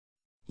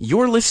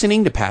You're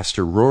listening to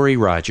Pastor Rory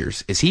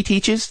Rodgers as he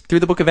teaches through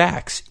the book of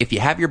Acts. If you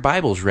have your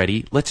Bibles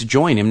ready, let's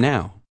join him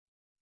now.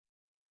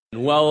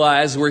 Well,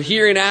 as we're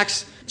here in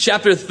Acts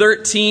chapter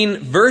 13,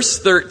 verse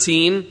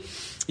 13,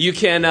 you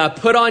can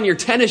put on your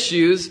tennis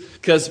shoes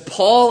because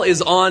Paul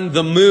is on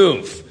the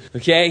move.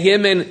 Okay,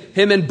 him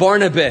and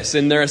Barnabas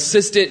and their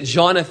assistant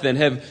Jonathan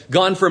have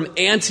gone from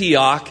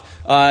Antioch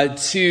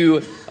to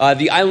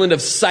the island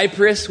of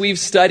Cyprus. We've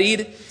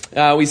studied.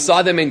 We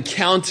saw them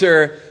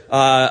encounter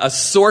a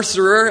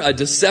sorcerer, a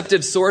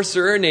deceptive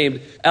sorcerer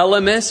named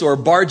Elymas or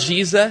Bar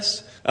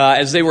Jesus,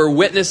 as they were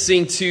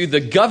witnessing to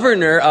the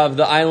governor of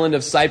the island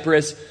of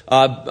Cyprus,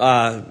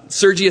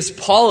 Sergius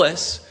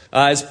Paulus.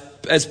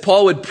 As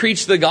Paul would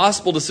preach the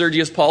gospel to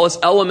Sergius Paulus,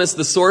 Elymas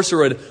the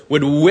sorcerer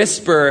would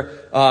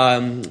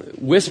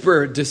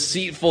whisper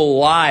deceitful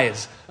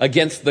lies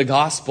against the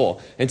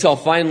gospel until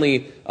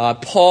finally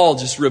Paul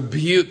just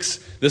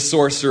rebukes the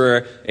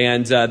sorcerer,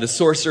 and the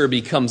sorcerer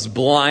becomes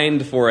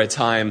blind for a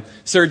time.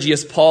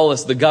 Sergius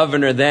Paulus, the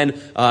governor, then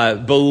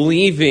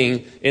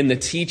believing in the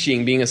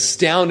teaching, being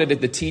astounded at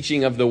the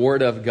teaching of the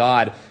Word of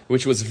God,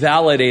 which was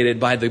validated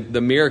by the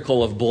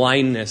miracle of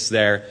blindness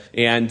there.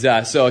 And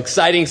so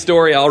exciting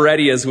story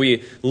already as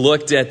we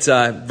looked at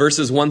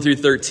verses 1 through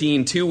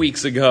 13 2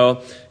 weeks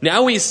ago.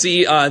 Now we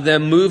see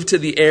them move to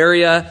the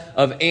area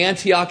of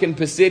Antioch and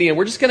Pisidian.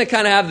 We're just going to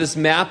kind of have this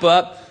map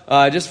up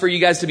just for you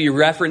guys to be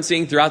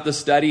referencing throughout the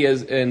study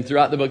and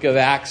throughout the book of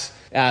Acts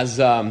as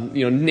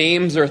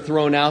names are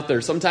thrown out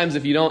there. Sometimes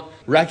if you don't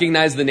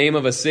recognize the name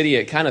of a city,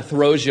 it kind of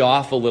throws you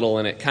off a little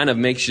and it kind of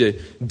makes you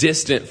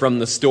distant from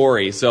the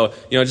story. So,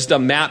 just a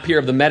map here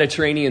of the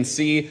Mediterranean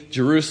Sea,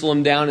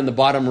 Jerusalem down in the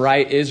bottom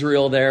right,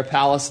 Israel there,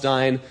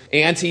 Palestine,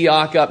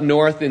 Antioch up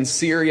north in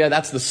Syria.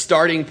 That's the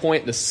starting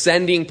point, the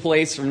sending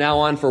place from now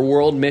on for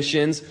world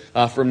missions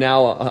from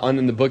now on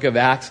in the book of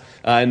Acts.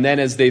 And then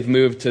as they've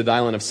moved to the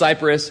island of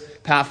Cyprus,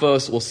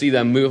 Paphos, we'll see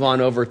them move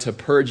on over to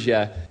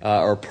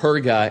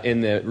Perga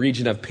in the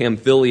region of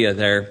Pamphylia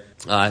there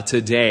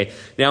today.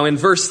 Now in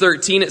verse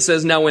 13 it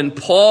says, "Now when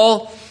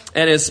Paul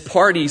and his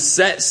party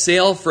set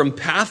sail from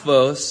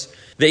Paphos,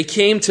 they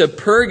came to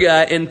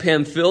Perga in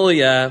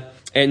Pamphylia,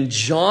 and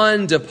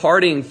John,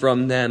 departing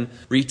from them,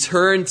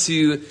 returned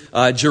to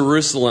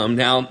Jerusalem."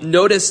 Now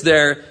notice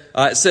there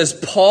it says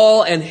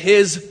Paul and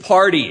his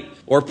party,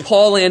 or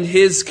Paul and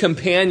his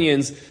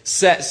companions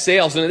set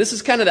sail. So this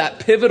is kind of that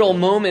pivotal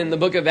moment in the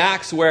book of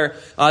Acts where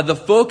the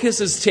focus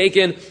is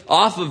taken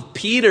off of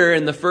Peter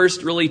in the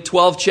first really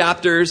 12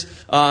 chapters,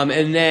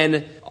 and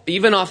then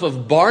even off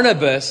of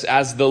Barnabas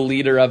as the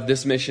leader of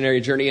this missionary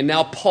journey. And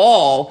now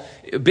Paul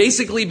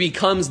basically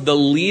becomes the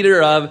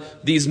leader of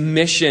these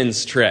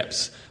missions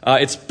trips.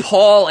 It's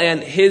Paul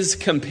and his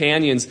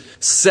companions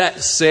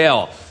set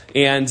sail.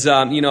 And,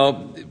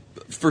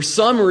 for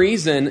some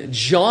reason,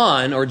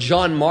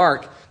 John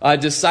Mark,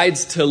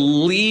 decides to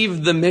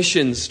leave the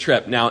missions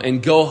trip now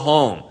and go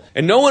home.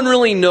 And no one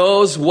really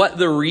knows what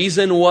the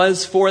reason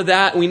was for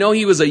that. We know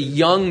he was a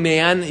young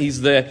man.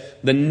 He's the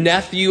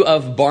nephew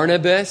of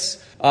Barnabas.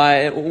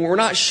 We're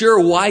not sure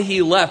why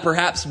he left,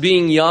 perhaps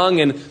being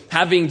young and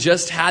having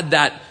just had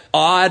that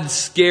odd,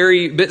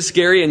 bit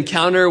scary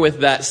encounter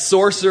with that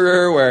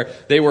sorcerer where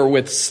they were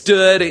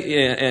withstood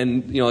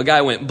and a guy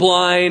went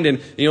blind and,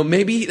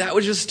 maybe that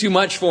was just too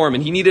much for him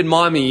and he needed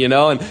mommy,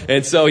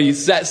 and so he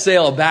set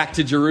sail back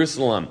to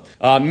Jerusalem.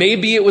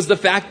 Maybe it was the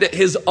fact that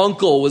his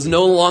uncle was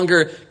no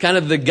longer kind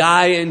of the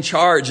guy in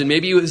charge and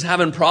maybe he was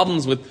having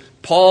problems with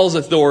Paul's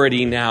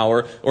authority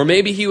now, or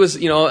maybe he was,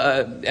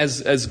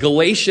 as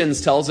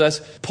Galatians tells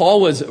us,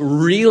 Paul was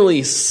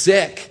really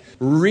sick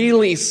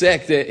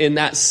in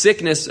that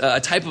sickness. A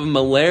type of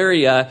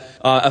malaria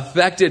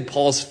affected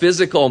Paul's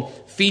physical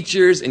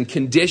features and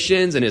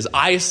conditions and his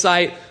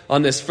eyesight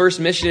on this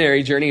first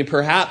missionary journey.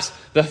 Perhaps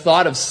the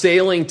thought of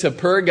sailing to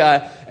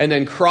Perga and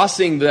then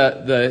crossing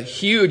the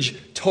huge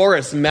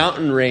Taurus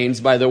mountain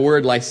range by the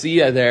word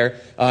Lycia there,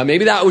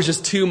 maybe that was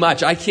just too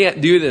much. I can't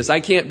do this. I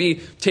can't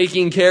be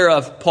taking care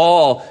of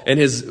Paul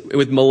and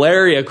with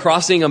malaria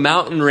crossing a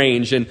mountain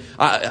range, and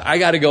I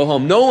got to go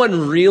home. No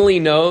one really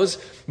knows.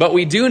 But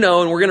we do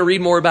know, and we're going to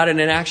read more about it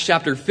in Acts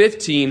chapter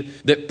 15,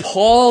 that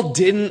Paul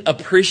didn't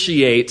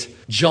appreciate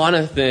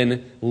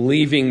Jonathan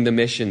leaving the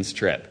missions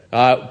trip.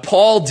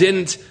 Paul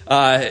didn't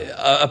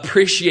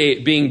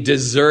appreciate being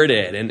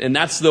deserted, and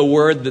that's the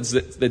word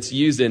that's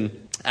used in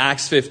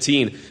Acts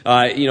 15.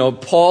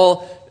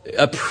 Paul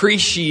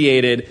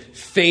appreciated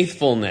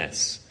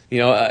faithfulness.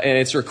 And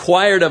it's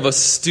required of a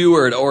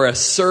steward or a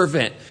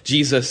servant,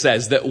 Jesus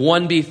says, that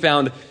one be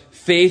found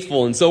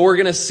faithful. And so we're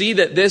going to see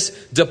that this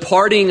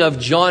departing of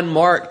John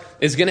Mark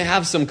is going to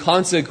have some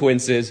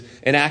consequences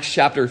in Acts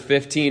chapter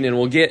 15, and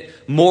we'll get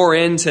more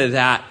into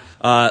that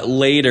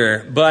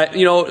later. But,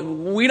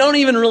 we don't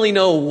even really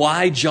know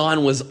why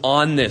John was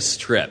on this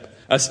trip.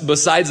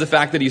 Besides the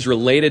fact that he's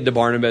related to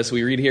Barnabas,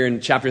 we read here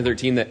in chapter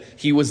 13 that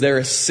he was their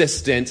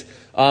assistant.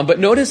 But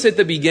notice at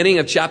the beginning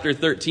of chapter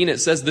 13, it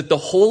says that the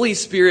Holy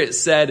Spirit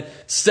said,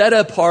 "Set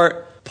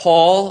apart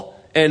Paul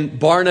and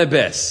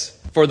Barnabas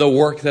for the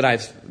work that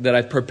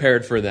I've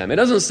prepared for them. It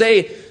doesn't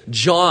say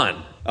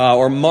John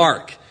or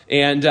Mark.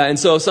 And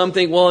so some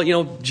think, well,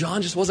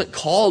 John just wasn't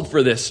called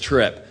for this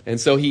trip. And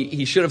so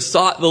he should have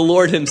sought the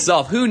Lord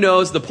himself. Who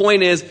knows? The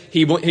point is,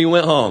 he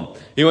went home.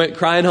 He went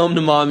crying home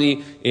to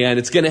mommy, and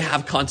it's going to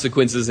have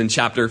consequences in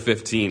chapter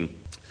 15.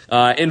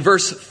 In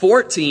verse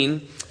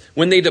 14,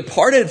 when they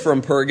departed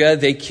from Perga,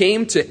 they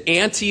came to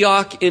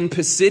Antioch in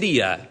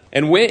Pisidia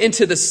and went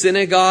into the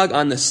synagogue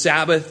on the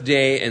Sabbath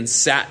day and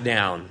sat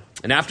down.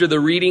 And after the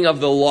reading of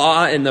the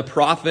law and the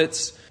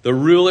prophets, the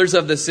rulers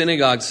of the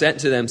synagogue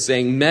sent to them,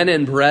 saying, Men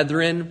and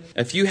brethren,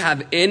 if you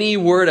have any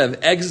word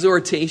of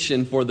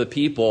exhortation for the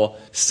people,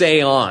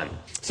 say on.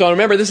 So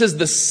remember, this is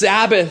the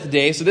Sabbath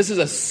day. So this is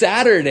a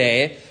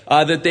Saturday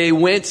that they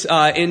went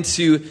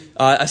into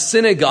a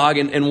synagogue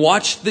and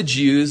watched the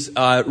Jews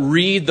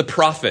read the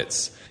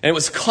prophets. And it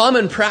was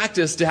common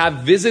practice to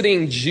have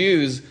visiting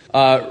Jews,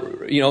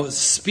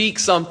 speak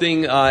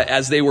something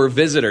as they were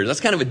visitors.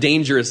 That's kind of a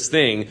dangerous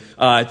thing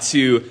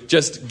to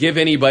just give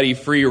anybody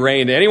free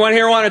rein. Anyone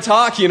here want to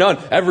talk?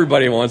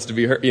 Everybody wants to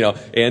be heard.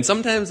 And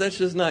sometimes that's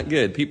just not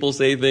good. People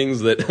say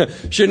things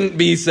that shouldn't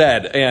be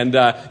said. And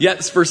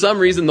yet, for some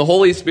reason, the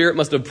Holy Spirit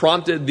must have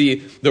prompted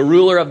the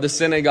ruler of the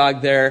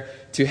synagogue there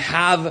to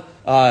have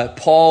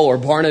Paul or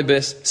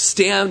Barnabas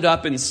stand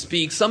up and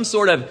speak some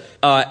sort of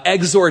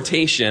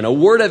exhortation, a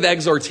word of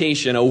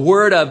exhortation, a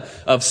word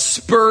of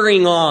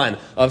spurring on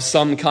of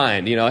some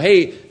kind.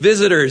 Hey,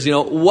 visitors,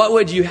 what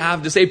would you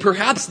have to say?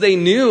 Perhaps they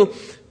knew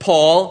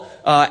Paul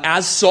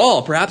as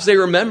Saul. Perhaps they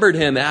remembered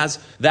him as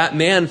that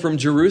man from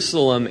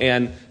Jerusalem.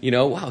 And,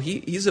 wow,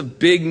 he's a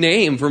big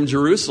name from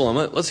Jerusalem.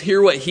 Let's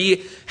hear what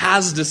he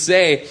has to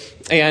say.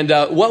 And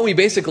what we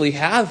basically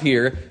have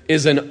here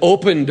is an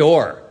open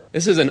door.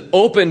 This is an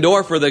open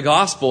door for the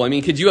gospel. I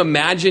mean, could you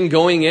imagine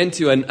going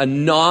into a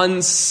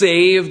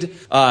non-saved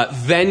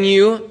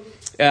venue?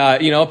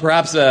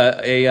 Perhaps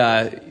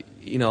I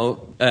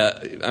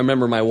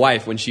remember my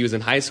wife when she was in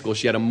high school.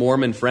 She had a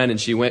Mormon friend,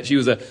 and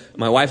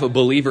my wife, a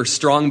believer,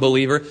 strong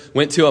believer,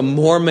 went to a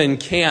Mormon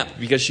camp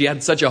because she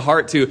had such a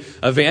heart to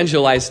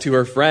evangelize to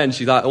her friend.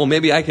 She thought, well,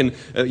 maybe I can,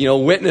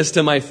 witness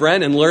to my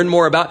friend and learn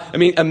more about. I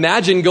mean,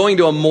 imagine going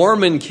to a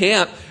Mormon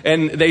camp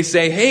and they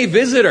say, "Hey,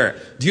 visitor,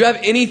 do you have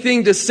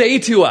anything to say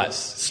to us?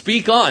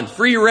 Speak on,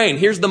 free reign.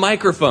 Here's the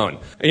microphone."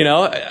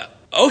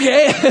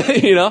 Okay,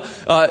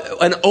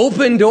 an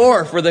open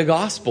door for the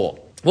gospel.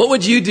 What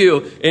would you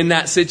do in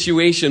that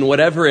situation,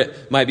 whatever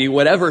it might be,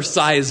 whatever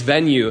size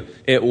venue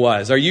it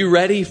was? Are you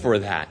ready for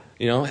that?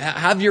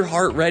 Have your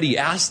heart ready.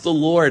 Ask the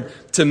Lord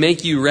to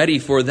make you ready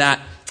for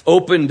that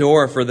open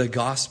door for the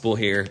gospel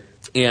here.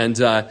 And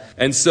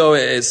so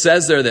it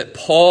says there that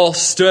Paul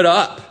stood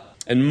up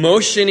and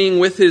motioning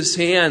with his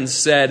hands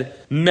said,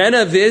 "Men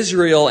of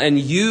Israel, and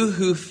you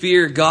who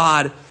fear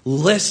God,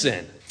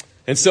 listen."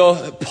 And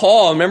so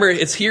Paul, remember,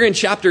 it's here in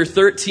chapter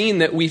 13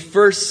 that we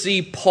first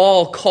see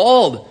Paul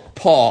called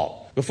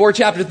Paul. Before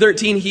chapter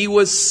 13, he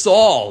was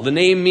Saul, the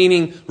name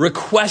meaning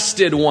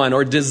requested one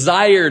or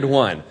desired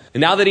one. And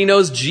now that he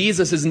knows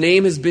Jesus, his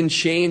name has been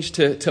changed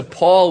to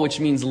Paul, which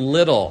means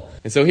little.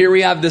 And so here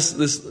we have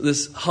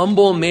this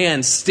humble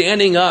man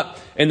standing up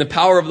in the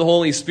power of the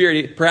Holy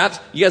Spirit. Perhaps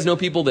you guys know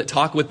people that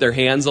talk with their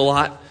hands a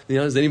lot.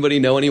 Does anybody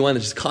know anyone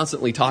that's just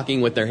constantly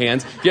talking with their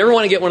hands? If you ever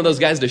want to get one of those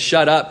guys to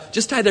shut up,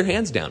 just tie their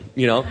hands down,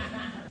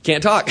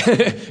 Can't talk.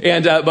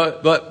 And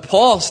but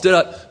Paul stood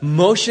up,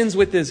 motions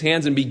with his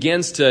hands, and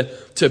begins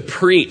to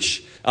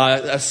preach.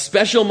 A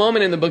special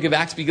moment in the book of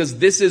Acts because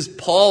this is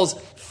Paul's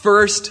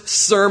first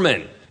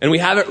sermon. And we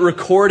have it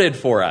recorded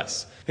for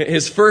us.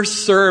 His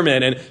first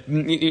sermon. And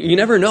you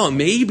never know.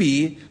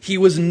 Maybe he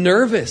was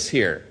nervous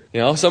here.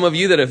 Some of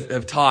you that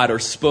have taught or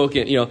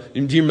spoken,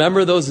 do you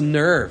remember those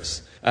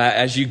nerves?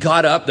 As you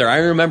got up there, I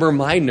remember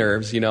my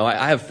nerves.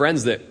 I have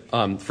friends that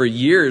for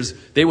years,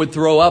 they would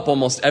throw up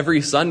almost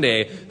every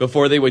Sunday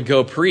before they would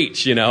go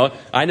preach.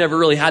 I never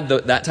really had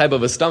that type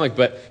of a stomach,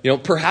 but,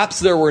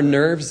 perhaps there were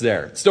nerves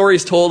there.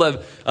 Stories told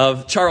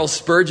of Charles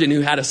Spurgeon, who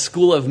had a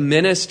school of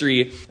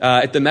ministry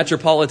at the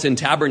Metropolitan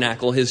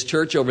Tabernacle, his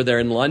church over there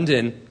in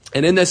London.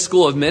 And in this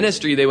school of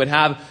ministry, they would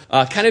have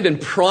kind of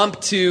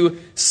impromptu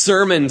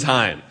sermon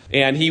time.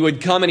 And he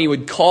would come and he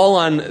would call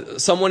on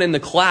someone in the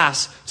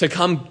class to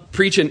come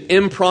preach an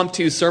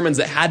impromptu sermons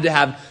that had to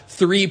have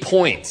 3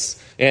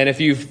 points. And if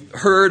you've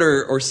heard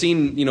or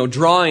seen,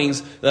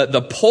 drawings,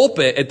 the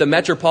pulpit at the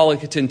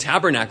Metropolitan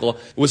Tabernacle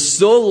was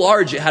so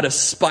large it had a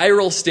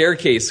spiral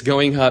staircase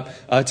going up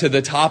to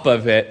the top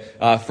of it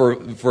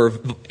for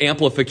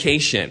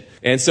amplification.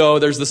 And so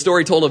there's the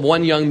story told of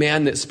one young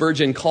man that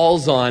Spurgeon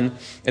calls on,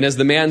 and as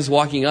the man's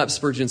walking up,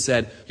 Spurgeon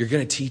said, "You're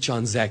going to teach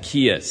on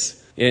Zacchaeus."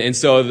 And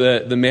so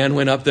the man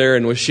went up there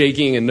and was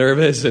shaking and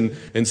nervous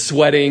and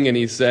sweating, and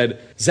he said,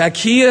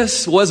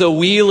 "Zacchaeus was a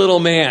wee little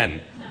man,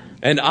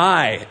 and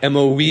I am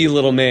a wee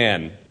little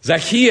man.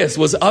 Zacchaeus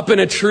was up in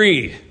a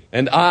tree,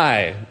 and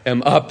I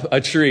am up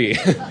a tree.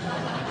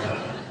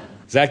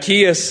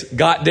 Zacchaeus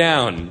got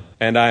down,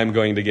 and I am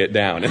going to get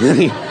down."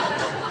 And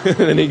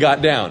then he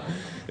got down.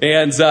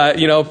 And,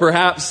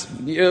 perhaps,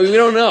 we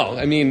don't know.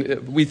 I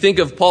mean, we think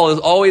of Paul as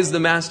always the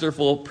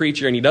masterful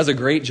preacher, and he does a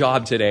great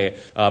job today.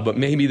 But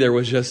maybe there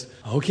was just,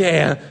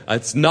 okay,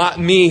 it's not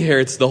me here,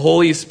 it's the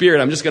Holy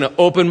Spirit. I'm just going to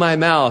open my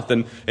mouth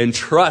and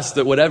trust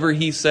that whatever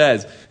he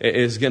says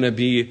is going to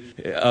be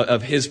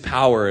of his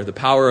power, the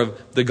power of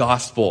the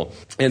gospel.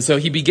 And so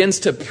he begins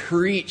to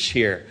preach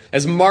here.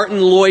 As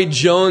Martin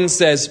Lloyd-Jones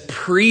says,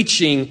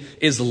 preaching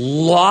is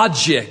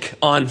logic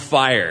on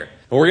fire.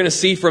 And we're going to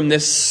see from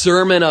this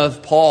sermon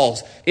of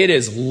Paul's, it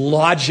is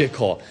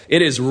logical.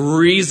 It is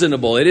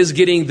reasonable. It is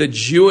getting the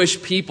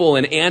Jewish people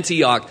in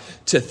Antioch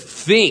to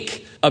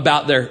think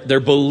about their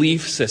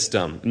belief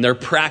system and their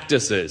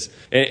practices.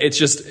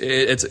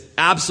 It's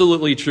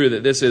absolutely true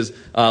that this is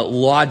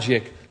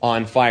logic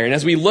on fire. And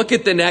as we look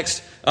at the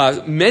next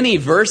many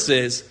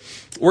verses,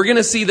 we're going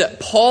to see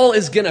that Paul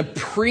is going to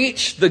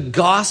preach the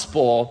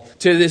gospel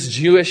to this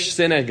Jewish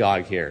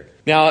synagogue here.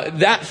 Now,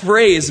 that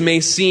phrase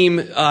may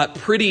seem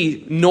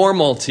pretty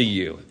normal to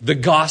you, the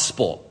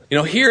gospel.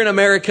 Here in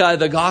America,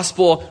 the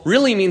gospel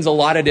really means a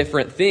lot of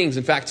different things.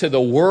 In fact, to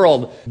the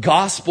world,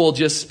 gospel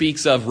just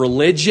speaks of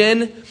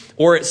religion,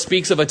 or it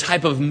speaks of a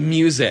type of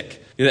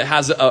music that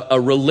has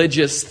a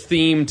religious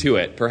theme to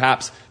it.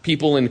 Perhaps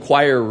people in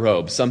choir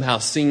robes somehow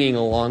singing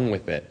along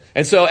with it.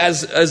 And so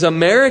as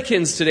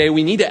Americans today,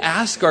 we need to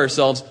ask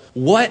ourselves,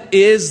 what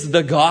is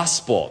the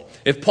gospel?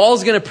 If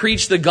Paul's going to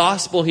preach the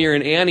gospel here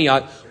in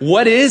Antioch,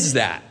 what is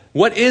that?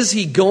 What is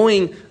he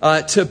going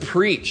to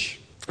preach?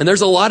 And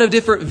there's a lot of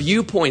different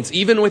viewpoints,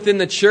 even within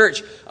the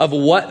church, of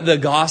what the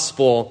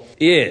gospel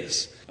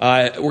is.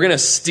 We're going to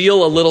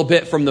steal a little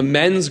bit from the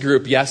men's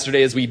group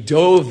yesterday as we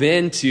dove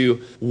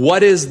into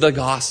what is the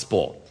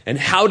gospel and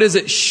how does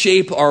it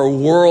shape our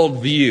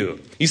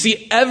worldview. You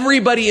see,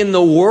 everybody in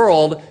the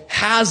world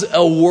has a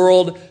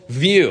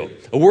worldview.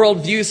 A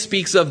worldview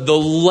speaks of the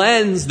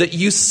lens that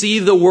you see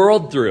the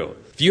world through.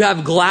 If you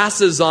have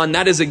glasses on,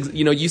 that is,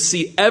 you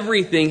see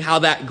everything, how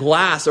that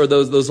glass or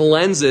those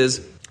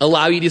lenses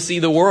allow you to see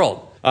the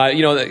world.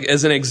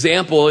 As an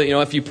example,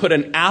 if you put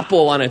an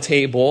apple on a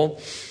table,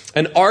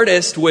 an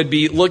artist would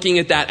be looking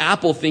at that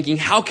apple thinking,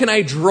 how can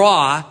I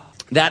draw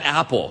that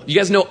apple? You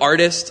guys know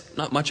artists?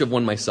 Not much of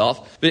one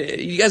myself, but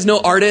you guys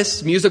know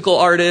artists, musical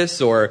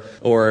artists or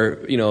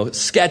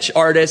sketch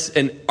artists,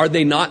 and are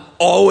they not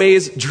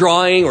always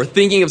drawing or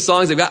thinking of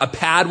songs? They've got a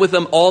pad with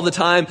them all the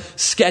time,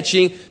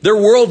 sketching. Their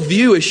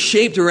worldview is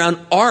shaped around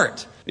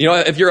art.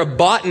 If you're a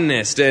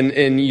botanist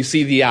and you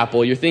see the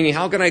apple, you're thinking,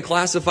 how can I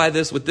classify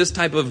this with this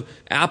type of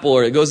apple,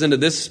 or it goes into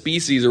this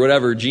species or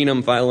whatever,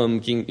 genus,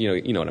 phylum, king,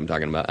 you know what I'm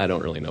talking about. I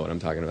don't really know what I'm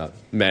talking about.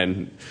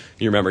 Men,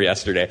 you remember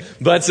yesterday.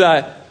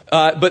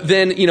 But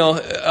then,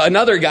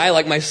 another guy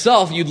like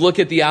myself, you'd look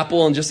at the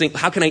apple and just think,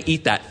 how can I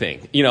eat that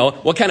thing?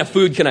 What kind of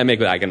food can I make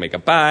with it? I can make a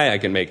pie. I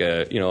can make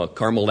a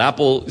carameled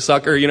apple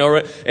sucker,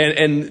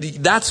 and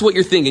that's what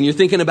you're thinking. You're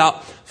thinking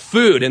about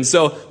food. And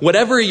so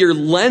whatever your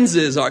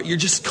lenses are, you're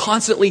just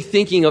constantly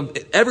thinking of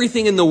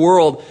everything in the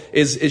world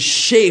is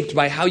shaped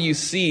by how you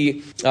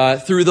see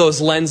through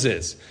those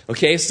lenses.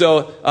 Okay.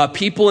 So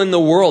people in the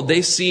world,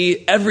 they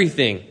see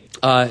everything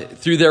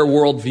through their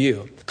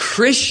worldview.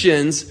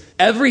 Christians,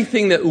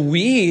 everything that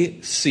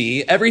we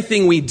see,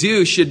 everything we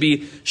do should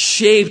be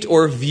shaped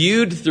or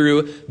viewed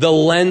through the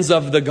lens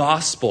of the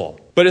gospel.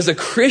 But as a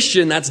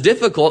Christian, that's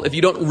difficult if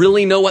you don't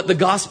really know what the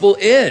gospel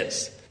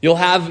is. You'll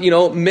have,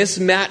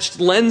 mismatched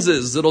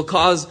lenses that'll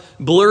cause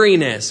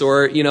blurriness,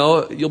 or,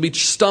 you'll be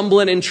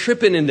stumbling and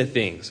tripping into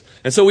things.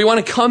 And so we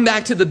want to come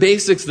back to the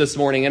basics this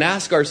morning and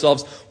ask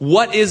ourselves,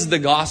 what is the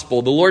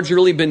gospel? The Lord's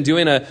really been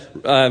doing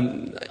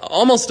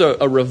almost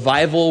a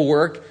revival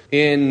work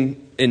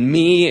in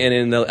me and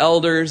in the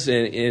elders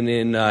and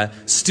in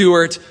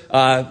Stuart.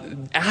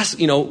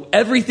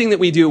 Everything that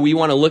we do, we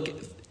want to look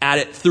at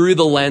it through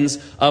the lens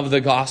of the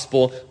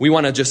gospel. We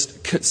want to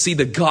just see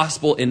the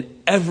gospel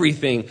in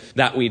everything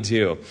that we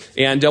do.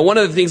 And one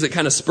of the things that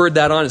kind of spurred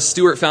that on is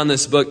Stuart found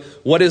this book,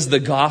 What is the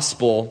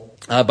Gospel?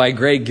 By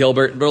Greg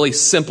Gilbert. Really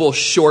simple,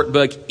 short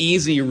book,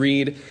 easy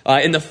read.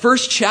 In the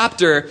first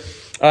chapter,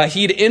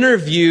 he'd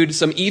interviewed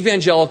some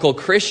evangelical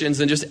Christians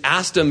and just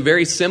asked them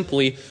very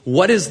simply,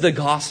 what is the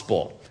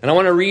gospel? And I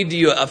want to read to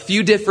you a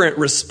few different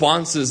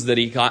responses that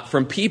he got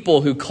from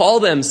people who call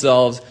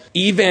themselves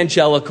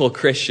evangelical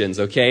Christians,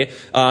 okay?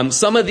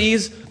 Some of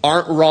these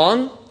aren't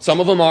wrong. Some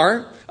of them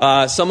are.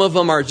 Some of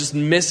them are just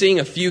missing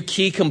a few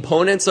key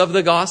components of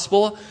the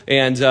gospel.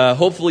 And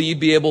hopefully you'd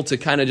be able to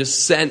kind of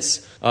just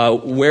sense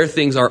where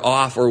things are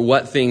off or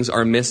what things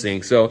are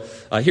missing. So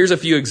here's a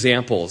few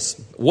examples.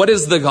 What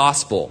is the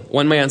gospel?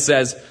 One man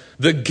says,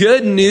 the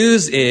good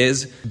news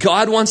is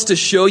God wants to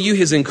show you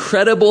his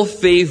incredible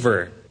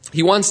favor.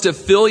 He wants to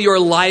fill your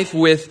life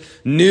with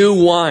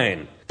new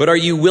wine. But are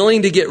you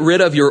willing to get rid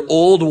of your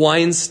old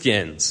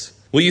wineskins?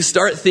 Will you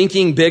start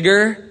thinking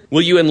bigger?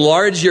 Will you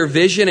enlarge your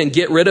vision and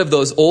get rid of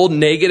those old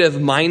negative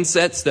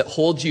mindsets that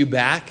hold you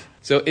back?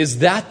 So is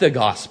that the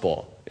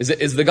gospel?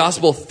 Is the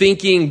gospel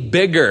thinking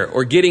bigger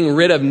or getting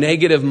rid of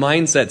negative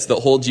mindsets that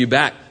hold you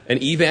back?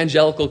 An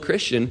evangelical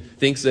Christian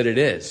thinks that it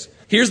is.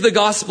 Here's the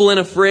gospel in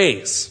a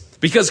phrase.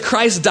 Because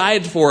Christ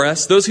died for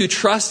us, those who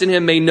trust in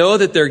him may know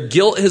that their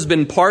guilt has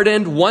been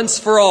pardoned once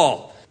for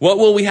all. What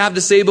will we have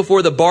to say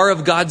before the bar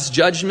of God's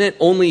judgment?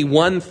 Only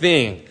one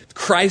thing.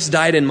 Christ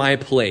died in my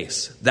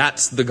place.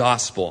 That's the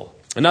gospel.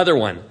 Another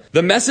one.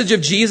 The message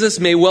of Jesus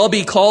may well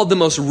be called the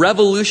most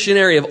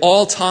revolutionary of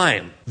all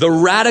time. The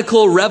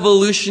radical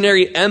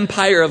revolutionary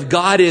empire of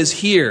God is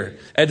here,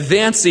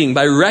 advancing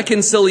by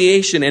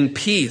reconciliation and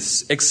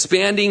peace,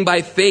 expanding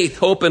by faith,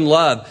 hope, and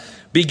love,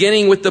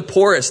 beginning with the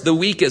poorest, the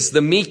weakest,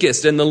 the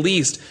meekest, and the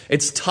least.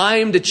 It's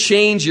time to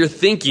change your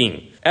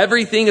thinking.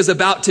 Everything is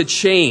about to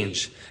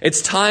change.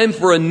 It's time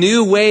for a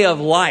new way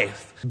of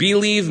life.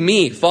 Believe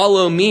me,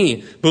 follow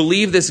me,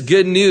 believe this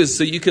good news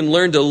so you can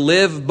learn to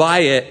live by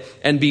it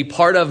and be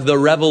part of the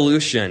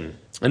revolution.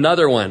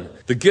 Another one.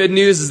 The good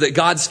news is that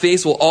God's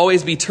face will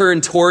always be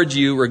turned toward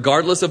you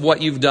regardless of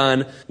what you've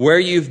done, where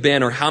you've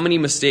been, or how many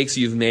mistakes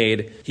you've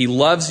made. He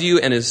loves you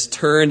and is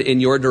turned in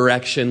your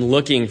direction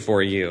looking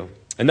for you.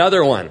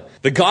 Another one.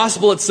 The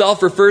gospel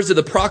itself refers to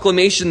the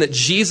proclamation that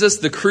Jesus,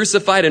 the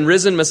crucified and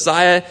risen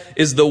Messiah,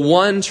 is the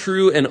one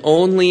true and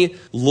only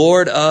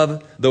Lord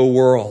of the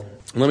world.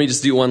 Let me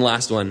just do one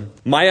last one.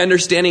 My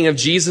understanding of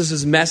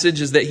Jesus' message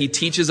is that he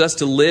teaches us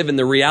to live in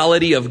the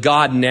reality of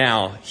God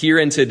now, here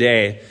and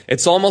today.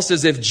 It's almost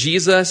as if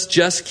Jesus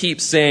just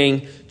keeps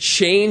saying,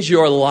 change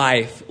your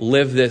life,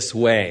 live this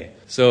way.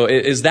 So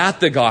is that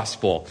the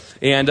gospel?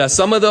 And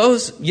some of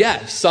those,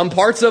 yes. Some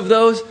parts of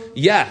those,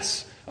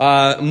 yes.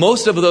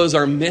 Most of those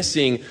are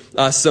missing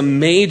some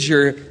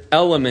major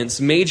elements,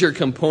 major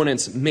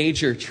components,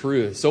 major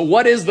truths. So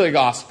what is the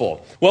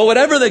gospel? Well,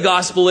 whatever the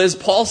gospel is,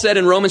 Paul said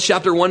in Romans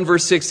chapter 1,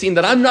 verse 16,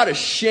 that I'm not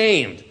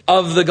ashamed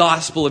of the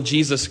gospel of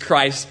Jesus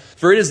Christ,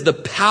 for it is the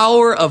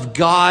power of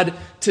God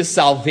to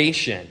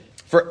salvation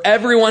for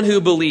everyone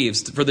who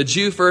believes, for the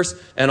Jew first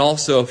and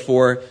also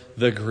for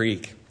the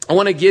Greek. I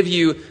want to give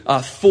you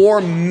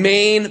 4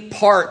 main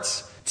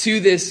parts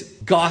to this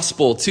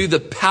gospel, to the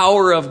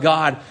power of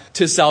God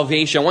to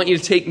salvation. I want you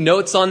to take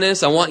notes on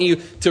this. I want you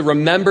to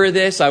remember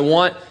this. I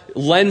want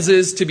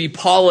lenses to be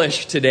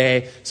polished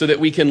today so that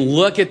we can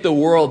look at the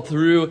world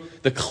through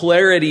the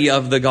clarity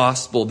of the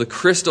gospel, the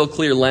crystal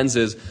clear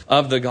lenses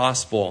of the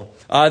gospel.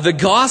 The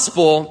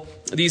gospel,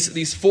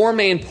 these 4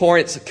 main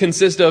points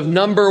consist of,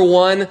 number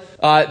 1,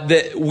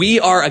 that we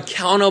are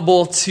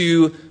accountable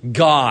to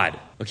God.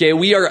 Okay,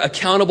 we are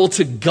accountable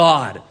to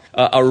God,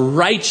 a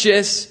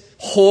righteous,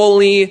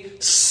 holy,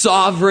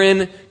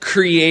 sovereign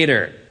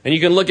creator. And you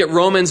can look at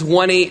Romans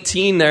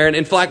 1:18 there. And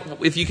in fact,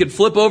 if you could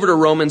flip over to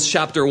Romans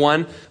chapter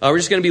 1, we're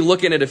just going to be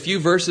looking at a few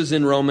verses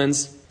in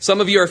Romans. Some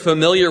of you are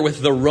familiar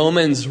with the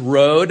Romans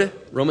road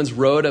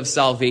of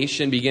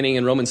salvation, beginning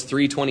in Romans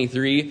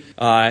 3:23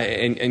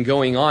 and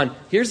going on.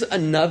 Here's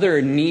another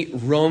neat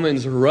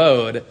Romans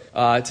road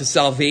to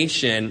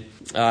salvation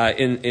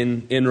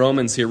in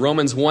Romans here.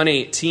 Romans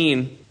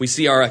 1:18, we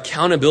see our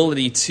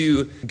accountability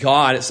to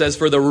God. It says,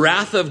 for the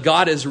wrath of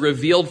God is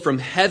revealed from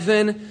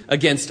heaven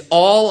against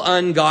all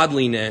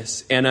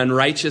ungodliness and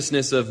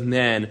unrighteousness of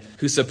men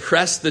who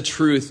suppress the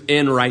truth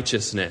in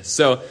righteousness.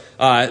 So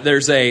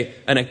there's an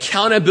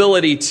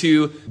accountability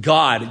to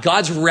God.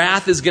 God's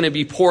wrath is going to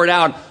be poured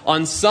out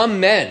on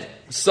some men,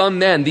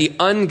 the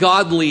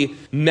ungodly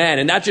men.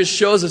 And that just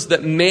shows us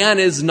that man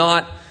is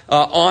not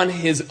on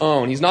his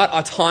own. He's not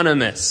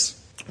autonomous.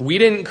 We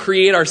didn't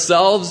create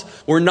ourselves.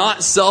 We're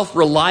not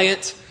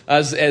self-reliant.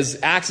 As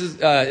Acts is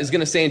going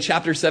to say in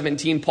chapter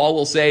 17, Paul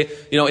will say,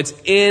 it's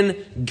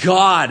in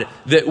God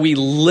that we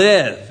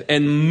live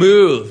and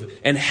move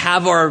and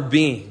have our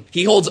being.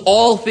 He holds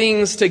all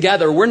things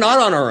together. We're not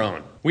on our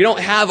own. We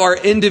don't have our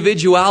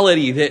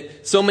individuality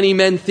that so many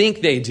men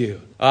think they do.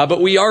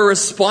 But we are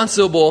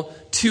responsible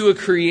to a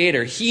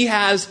creator. He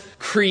has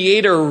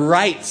creator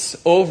rights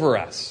over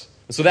us.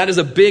 So that is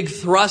a big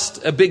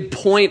thrust, a big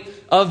point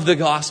of the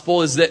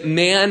gospel, is that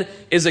man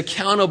is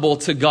accountable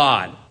to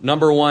God.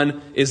 Number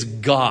 1 is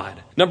God.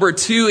 Number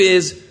 2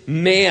 is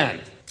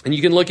man. And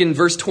you can look in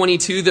verse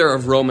 22 there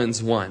of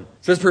Romans 1. It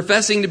says,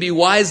 professing to be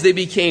wise, they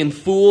became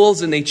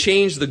fools, and they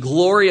changed the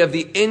glory of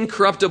the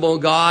incorruptible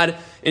God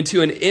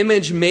into an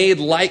image made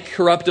like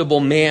corruptible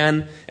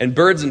man, and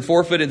birds and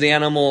four-footed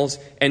animals,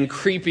 and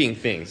creeping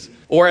things.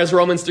 Or as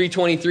Romans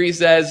 3:23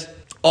 says,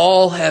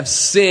 all have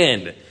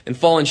sinned and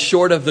fallen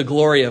short of the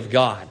glory of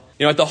God.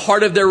 At the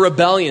heart of their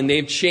rebellion,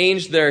 they've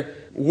changed their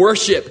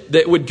worship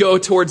that would go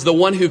towards the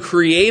one who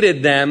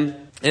created them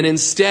and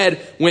instead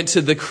went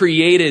to the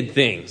created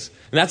things.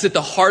 And that's at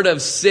the heart of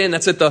sin.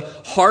 That's at the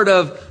heart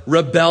of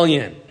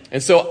rebellion.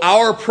 And so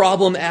our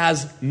problem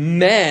as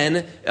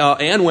men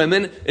and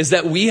women is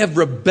that we have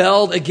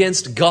rebelled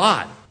against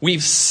God.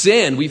 We've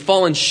sinned. We've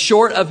fallen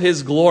short of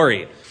his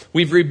glory.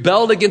 We've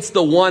rebelled against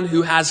the one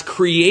who has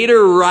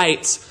creator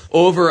rights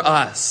over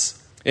us.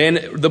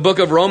 In the book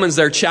of Romans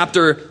there,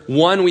 chapter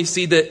 1, we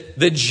see that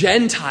the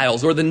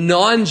Gentiles or the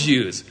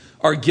non-Jews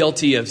are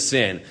guilty of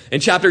sin. In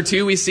chapter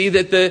 2, we see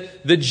that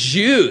the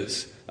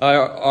Jews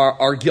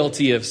are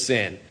guilty of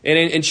sin. And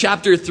in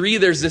chapter 3,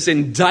 there's this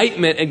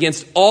indictment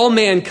against all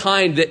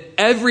mankind that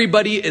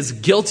everybody is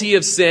guilty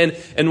of sin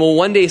and will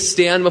one day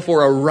stand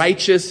before a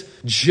righteous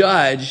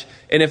judge.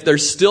 And if they're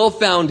still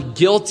found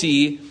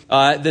guilty,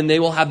 then they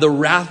will have the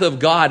wrath of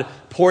God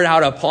poured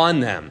out upon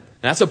them.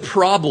 And that's a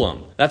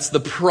problem. That's the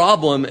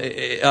problem,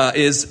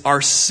 is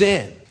our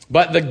sin.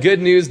 But the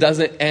good news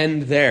doesn't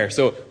end there.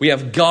 So we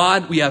have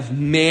God, we have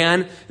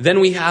man, then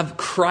we have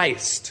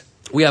Christ.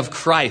 We have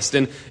Christ.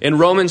 And in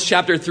Romans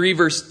chapter 3,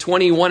 verse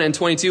 21 and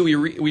 22,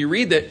 we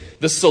read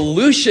that the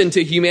solution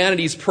to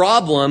humanity's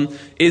problem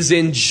is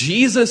in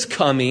Jesus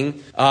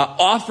coming,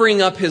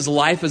 offering up his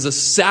life as a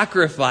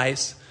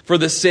sacrifice for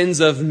the sins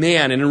of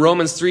man. And in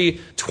Romans 3,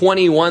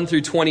 21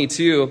 through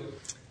 22,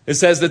 it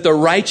says that the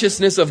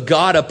righteousness of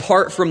God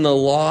apart from the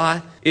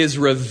law is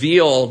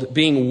revealed,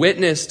 being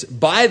witnessed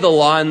by the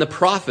law and the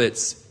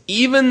prophets,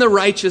 even the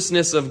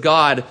righteousness of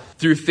God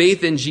through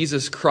faith in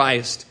Jesus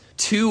Christ,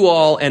 to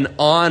all and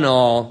on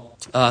all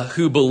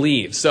who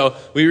believe. So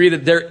we read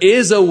that there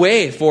is a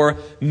way for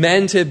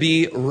men to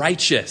be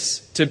righteous,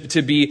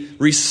 to be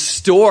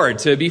restored,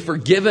 to be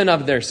forgiven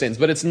of their sins.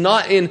 But it's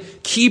not in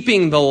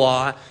keeping the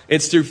law.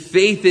 It's through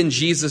faith in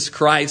Jesus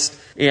Christ.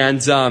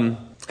 And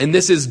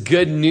this is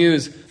good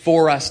news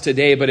for us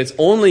today, but it's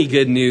only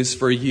good news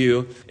for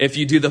you if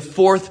you do the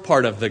fourth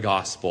part of the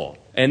gospel.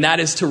 And that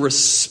is to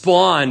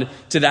respond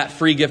to that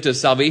free gift of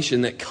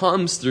salvation that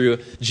comes through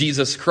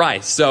Jesus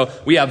Christ. So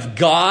we have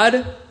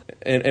God,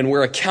 and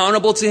we're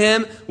accountable to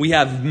him. We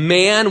have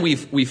man.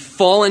 We've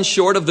fallen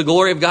short of the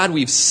glory of God.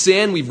 We've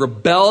sinned. We've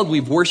rebelled.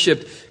 We've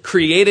worshiped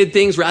created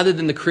things rather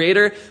than the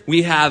Creator.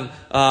 We have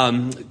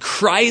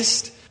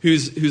Christ,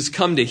 who's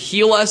come to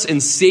heal us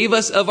and save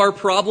us of our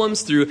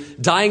problems through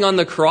dying on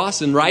the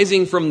cross and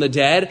rising from the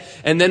dead.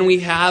 And then we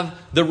have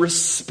the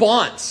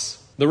response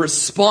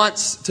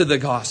to the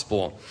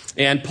gospel.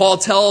 And Paul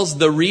tells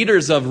the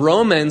readers of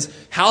Romans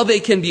how they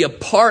can be a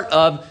part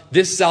of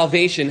this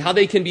salvation, how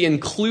they can be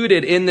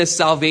included in this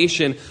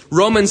salvation.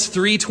 Romans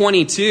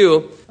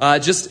 3:22,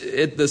 just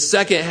at the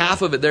second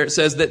half of it there, it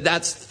says that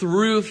that's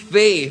through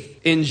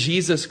faith in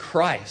Jesus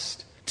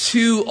Christ,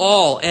 to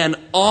all and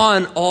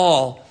on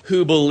all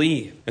who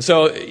believe. And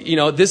so,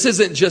 this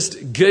isn't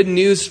just good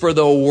news for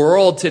the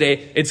world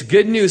today. It's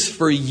good news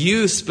for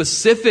you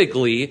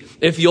specifically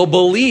if you'll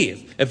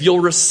believe, if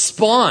you'll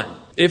respond,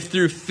 if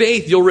through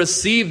faith you'll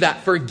receive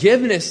that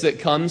forgiveness that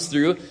comes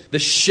through the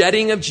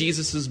shedding of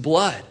Jesus'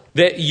 blood.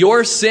 That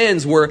your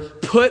sins were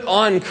put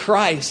on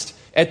Christ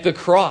at the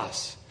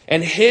cross.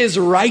 And his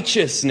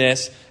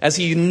righteousness, as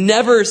he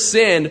never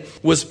sinned,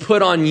 was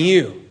put on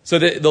you. So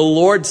that the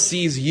Lord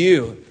sees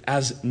you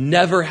as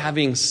never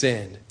having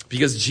sinned,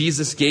 because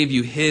Jesus gave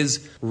you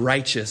his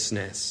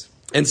righteousness.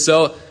 And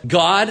so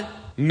God,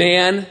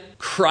 man,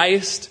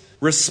 Christ,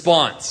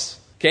 response.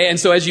 Okay, and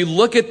so as you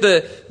look at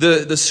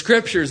the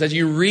scriptures, as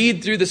you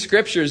read through the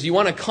scriptures, you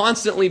want to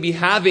constantly be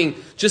having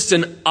just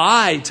an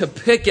eye to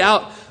pick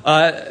out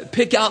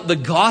the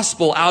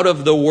gospel out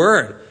of the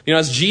word.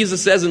 As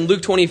Jesus says in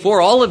Luke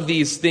 24, all of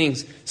these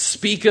things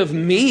speak of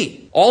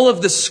me. All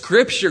of the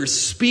scriptures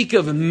speak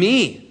of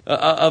me,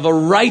 of a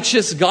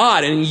righteous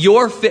God, and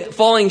you're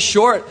falling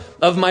short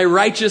of my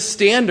righteous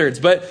standards.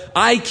 But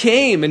I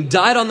came and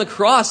died on the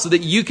cross so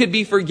that you could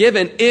be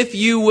forgiven if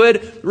you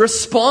would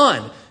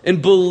respond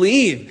and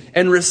believe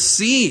and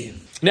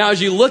receive. Now,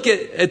 as you look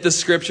at the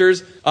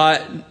scriptures,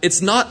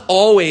 it's not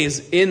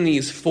always in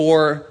these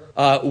four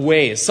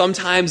ways.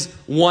 Sometimes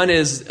one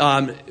is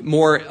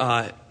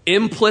more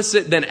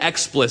implicit than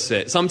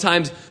explicit.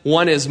 Sometimes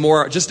one is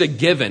more just a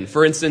given.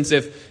 For instance,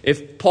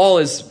 if Paul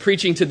is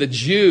preaching to the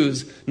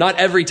Jews, not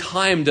every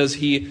time does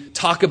he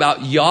talk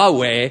about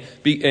Yahweh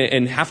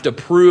and have to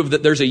prove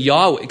that there's a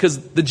Yahweh, because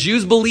the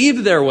Jews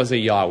believed there was a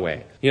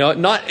Yahweh.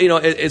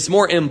 It's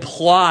more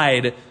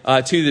implied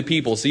to the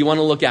people. So you want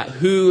to look at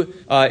who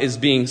is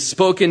being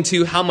spoken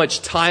to, how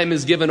much time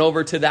is given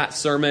over to that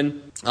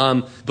sermon.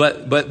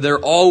 But they're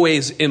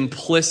always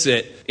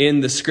implicit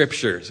in the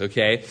scriptures,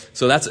 okay?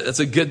 So that's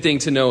a good thing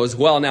to know as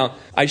well. Now,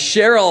 I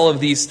share all of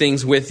these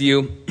things with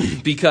you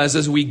because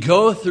as we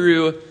go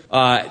through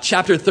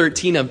chapter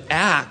 13 of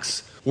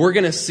Acts, we're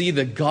going to see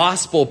the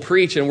gospel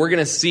preached, and we're going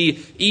to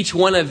see each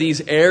one of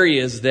these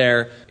areas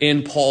there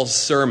in Paul's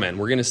sermon.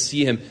 We're going to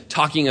see him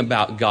talking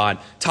about God,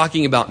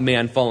 talking about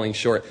man falling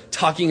short,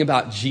 talking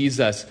about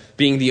Jesus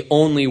being the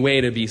only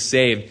way to be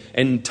saved,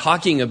 and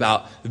talking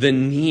about the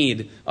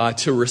need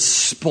to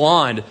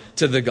respond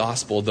to the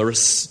gospel,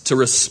 to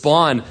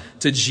respond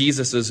to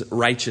Jesus'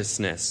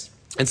 righteousness.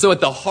 And so at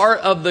the heart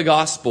of the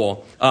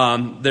gospel,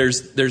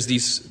 there's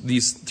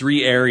these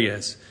three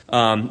areas.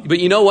 But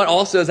you know what?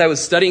 Also, as I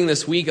was studying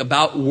this week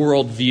about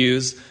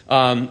worldviews,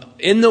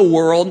 in the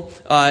world,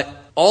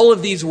 all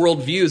of these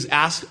worldviews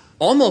ask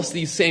almost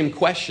these same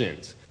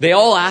questions. They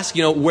all ask,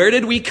 where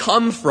did we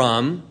come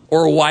from,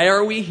 or why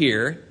are we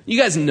here? You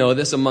guys know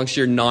this amongst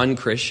your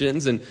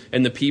non-Christians and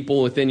the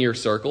people within your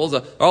circles.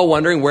 Are all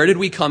wondering, where did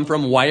we come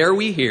from? Why are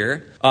we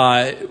here?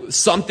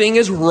 Something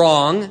is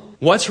wrong.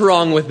 What's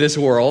wrong with this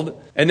world?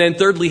 And then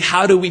thirdly,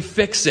 how do we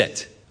fix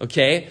it?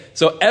 Okay?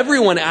 So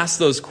everyone asks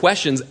those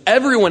questions.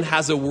 Everyone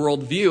has a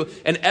worldview,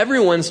 and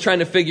everyone's trying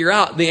to figure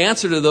out the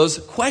answer to those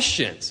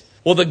questions.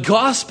 Well, the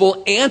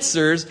gospel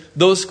answers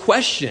those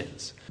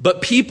questions.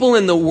 But people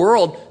in the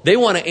world, they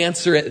want to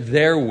answer it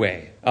their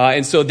way.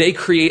 And so they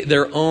create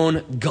their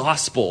own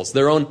gospels,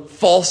 their own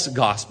false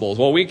gospels.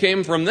 Well, we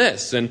came from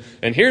this, and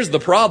here's the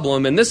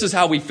problem, and this is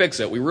how we fix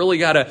it. We really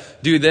got to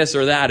do this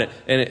or that.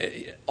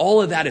 And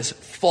all of that is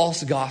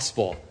false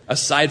gospel,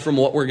 aside from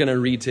what we're going to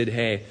read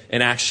today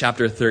in Acts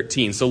chapter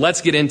 13. So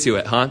let's get into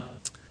it, huh?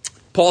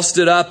 Paul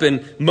stood up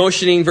and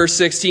motioning, verse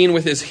 16,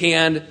 with his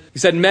hand, he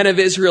said, "Men of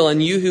Israel,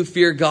 and you who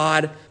fear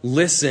God,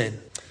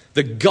 listen.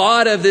 The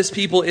God of this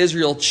people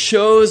Israel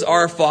chose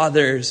our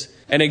fathers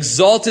and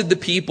exalted the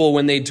people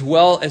when they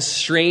dwelt as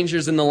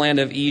strangers in the land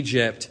of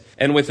Egypt.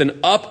 And with an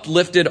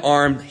uplifted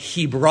arm,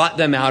 he brought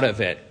them out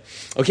of it."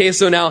 Okay,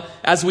 so now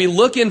as we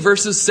look in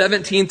verses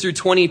 17 through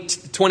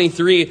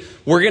 23,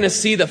 we're going to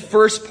see the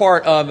first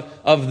part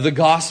of the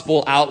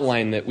gospel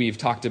outline that we've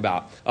talked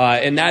about.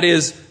 And that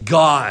is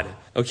God.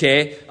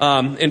 Okay.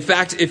 In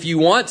fact, if you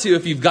want to,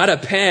 if you've got a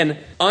pen,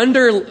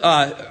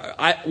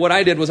 what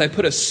I did was I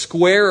put a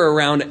square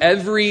around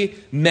every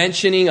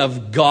mentioning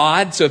of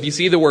God. So if you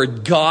see the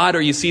word God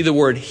or you see the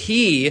word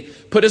He,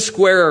 put a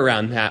square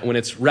around that when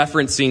it's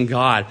referencing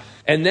God.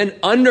 And then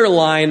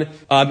underline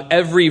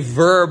every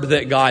verb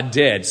that God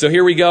did. So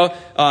here we go.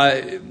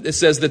 It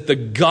says that the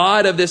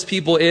God of this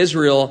people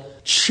Israel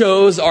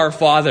chose our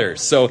fathers.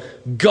 So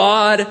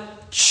God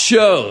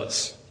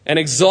chose and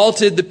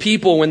exalted the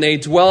people when they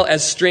dwelt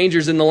as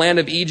strangers in the land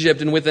of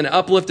Egypt, and with an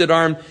uplifted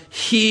arm,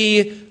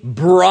 He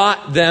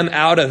brought them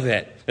out of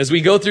it. As we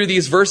go through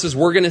these verses,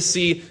 we're going to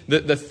see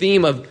the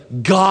theme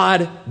of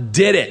God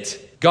did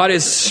it. God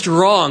is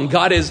strong.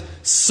 God is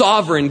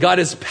sovereign. God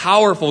is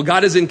powerful.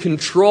 God is in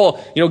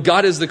control.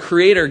 God is the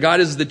creator. God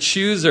is the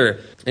chooser.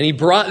 And He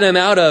brought them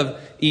out of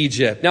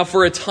Egypt. Now,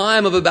 for a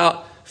time of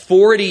about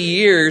 40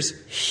 years,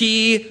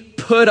 He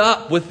put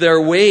up with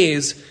their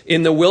ways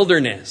in the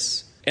wilderness.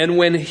 And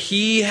when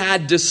He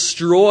had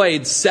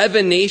destroyed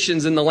 7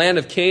 nations in the land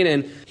of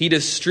Canaan, He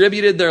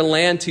distributed their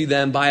land to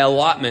them by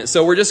allotment.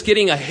 So we're just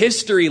getting a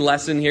history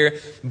lesson here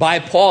by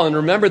Paul. And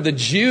remember, the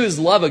Jews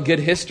love a good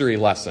history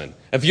lesson.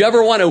 If you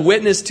ever want to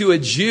witness to a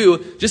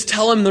Jew, just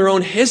tell them their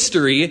own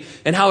history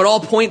and how it all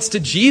points to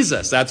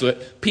Jesus. That's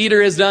what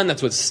Peter has done.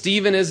 That's what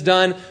Stephen has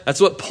done.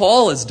 That's what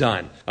Paul has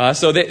done.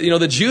 So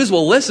the Jews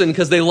will listen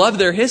because they love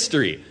their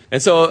history.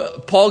 And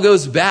so Paul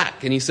goes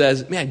back and he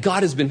says, man,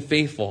 God has been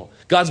faithful.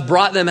 God's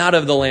brought them out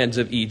of the lands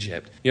of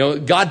Egypt.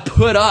 God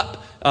put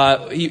up,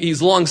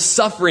 He's long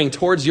suffering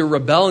towards your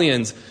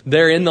rebellions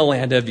there in the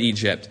land of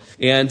Egypt.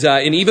 And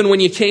even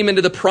when you came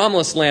into the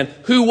promised land,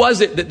 who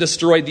was it that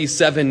destroyed these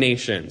 7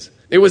 nations?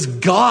 It was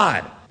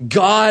God.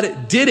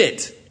 God did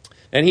it.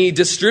 And He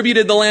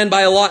distributed the land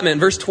by allotment.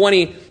 Verse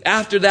 20,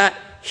 after that,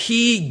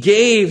 He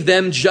gave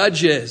them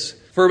judges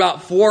for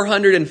about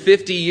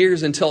 450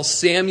 years until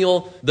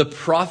Samuel the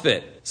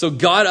prophet. So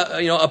God,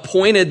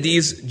 appointed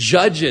these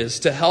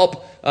judges to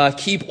help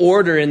keep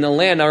order in the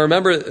land. Now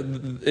remember,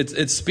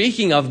 it's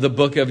speaking of the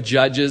book of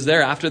Judges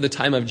there after the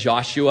time of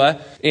Joshua.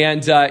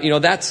 And,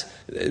 that's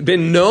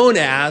been known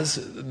as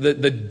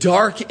the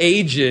dark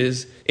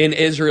ages in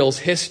Israel's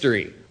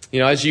history.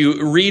 As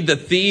you read the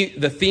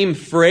theme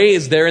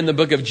phrase there in the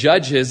book of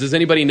Judges, does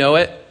anybody know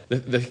it?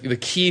 The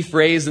key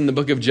phrase in the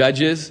book of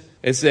Judges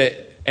is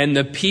that, and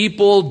the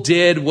people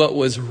did what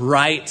was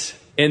right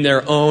in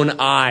their own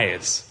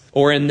eyes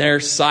or in their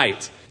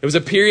sight. It was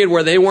a period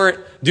where they weren't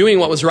doing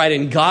what was right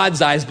in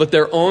God's eyes, but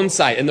their own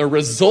sight. And the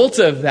result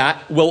of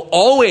that will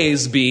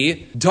always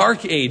be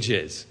dark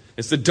ages.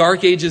 It's the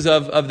dark ages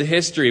of the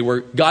history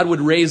where God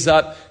would raise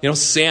up,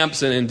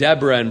 Samson and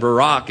Deborah and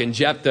Barak and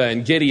Jephthah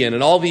and Gideon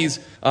and all these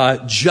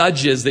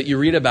judges that you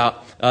read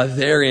about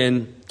there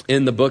in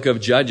the book of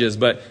Judges.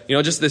 But,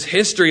 just this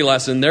history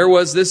lesson, there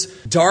was this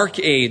dark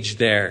age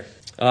there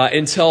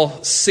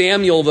until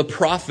Samuel the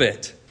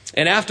prophet.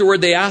 And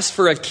afterward, they asked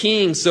for a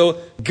king.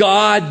 So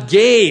God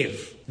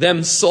gave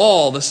them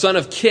Saul, the son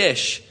of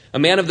Kish, a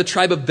man of the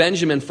tribe of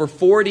Benjamin, for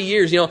 40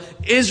 years.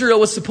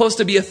 Israel was supposed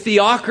to be a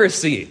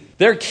theocracy.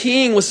 Their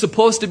king was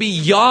supposed to be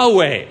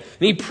Yahweh. And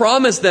He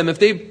promised them if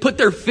they put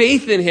their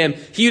faith in Him,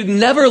 He would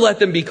never let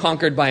them be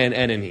conquered by an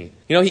enemy.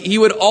 He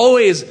would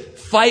always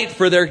fight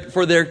for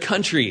their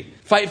country,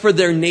 fight for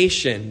their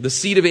nation, the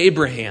seed of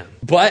Abraham.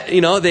 But,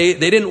 they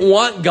didn't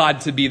want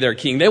God to be their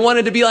king. They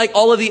wanted to be like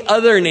all of the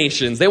other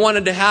nations. They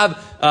wanted to have,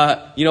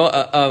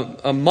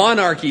 a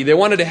monarchy. They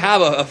wanted to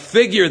have a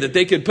figure that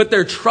they could put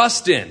their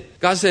trust in.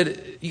 God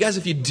said, you guys,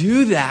 if you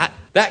do that,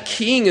 that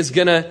king is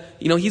gonna,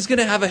 he's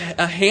gonna have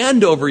a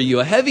hand over you,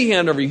 a heavy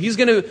hand over you. He's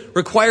gonna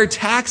require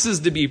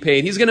taxes to be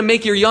paid. He's gonna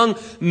make your young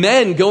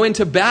men go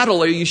into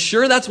battle. Are you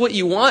sure that's what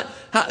you want?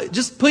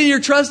 Just put your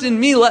trust in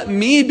me. Let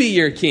me be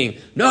your king.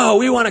 No,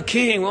 we want a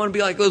king. We want to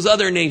be like those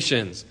other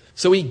nations.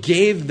 So He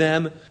gave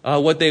them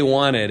what they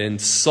wanted, and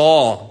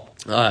Saul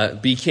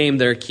became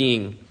their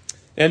king.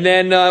 And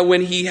then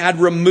when He had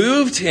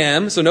removed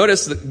him, so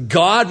notice that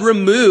God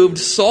removed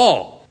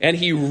Saul. And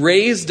he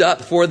raised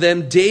up for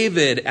them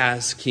David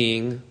as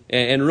king.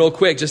 And real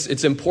quick,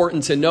 it's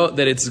important to note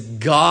that it's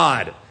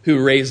God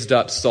who raised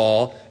up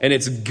Saul, and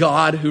it's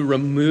God who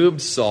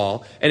removed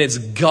Saul, and it's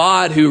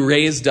God who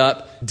raised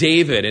up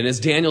David. And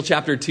as Daniel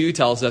chapter 2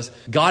 tells us,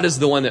 God is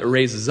the one that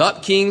raises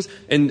up kings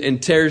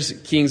and tears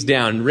kings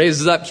down,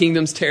 raises up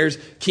kingdoms, tears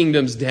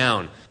kingdoms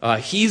down.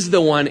 He's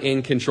the one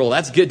in control.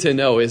 That's good to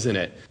know, isn't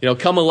it?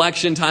 Come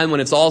election time,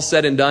 when it's all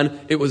said and done,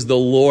 it was the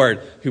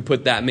Lord who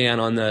put that man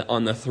on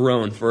the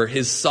throne for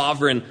his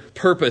sovereign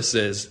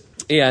purposes.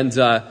 And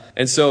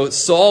so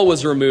Saul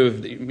was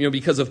removed,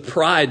 because of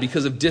pride,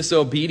 because of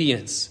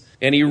disobedience.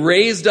 And he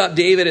raised up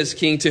David as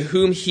king, to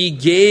whom he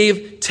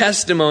gave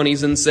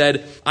testimonies and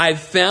said, I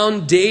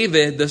found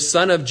David, the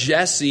son of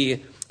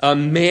Jesse, a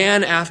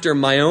man after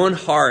my own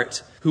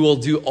heart, who will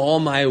do all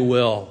my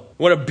will.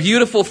 What a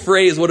beautiful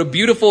phrase, what a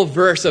beautiful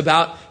verse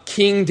about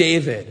King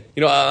David.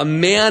 A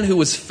man who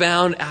was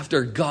found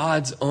after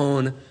God's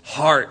own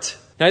heart.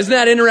 Now, isn't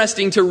that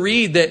interesting to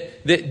read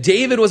that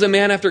David was a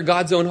man after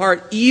God's own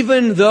heart,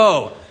 even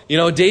though,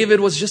 David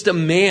was just a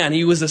man.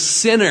 He was a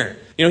sinner.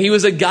 He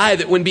was a guy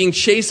that when being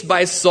chased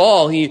by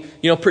Saul, he,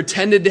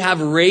 pretended to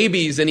have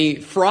rabies, and he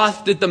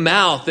frothed at the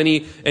mouth, and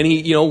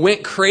he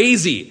went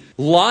crazy,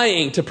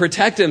 lying to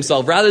protect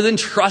himself rather than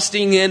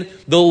trusting in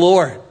the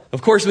Lord.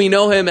 Of course, we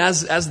know him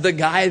as the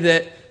guy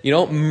that,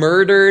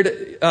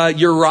 murdered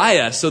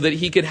Uriah so that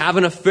he could have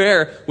an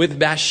affair with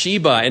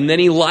Bathsheba. And then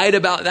he lied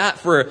about that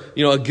for,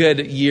 a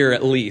good year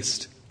at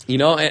least.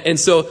 And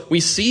so we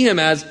see him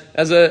as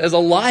a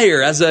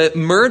liar, as a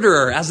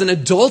murderer, as an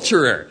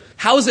adulterer.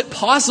 How is it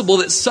possible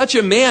that such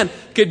a man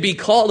could be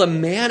called a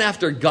man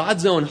after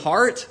God's own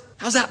heart?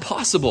 How's that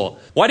possible?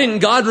 Why didn't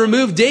God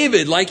remove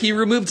David like he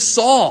removed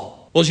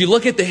Saul? Well, as you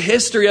look at the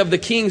history of the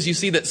kings, you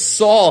see that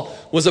Saul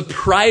was a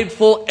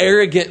prideful,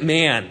 arrogant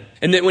man.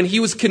 And that when he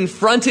was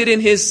confronted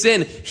in his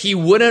sin, he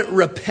wouldn't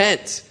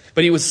repent,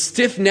 but he was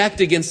stiff-necked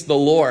against the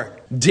Lord.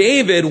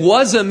 David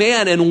was a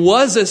man and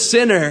was a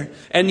sinner,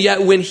 and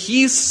yet when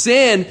he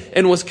sinned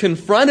and was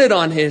confronted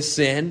on his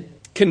sin,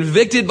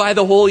 convicted by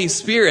the Holy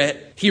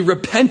Spirit, he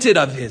repented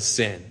of his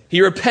sin.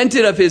 He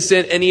repented of his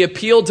sin, and he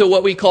appealed to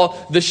what we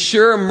call the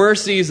sure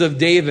mercies of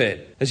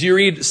David. As you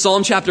read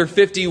Psalm chapter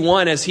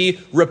 51, as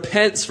he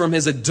repents from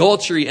his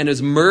adultery and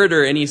his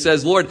murder, and he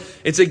says, Lord,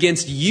 it's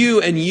against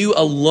you and you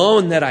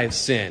alone that I've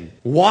sinned.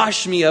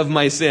 Wash me of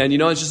my sin.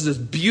 It's just this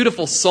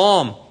beautiful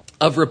psalm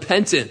of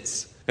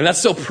repentance. And that's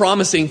so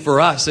promising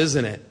for us,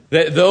 isn't it?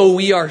 That though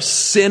we are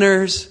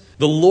sinners,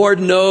 the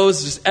Lord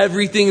knows just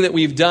everything that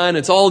we've done.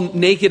 It's all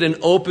naked and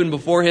open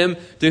before him,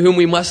 to whom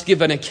we must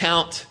give an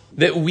account.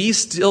 That we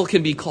still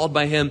can be called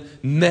by him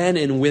men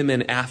and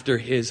women after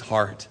his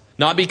heart.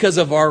 Not because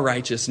of our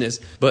righteousness,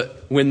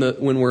 but when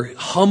we're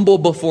humble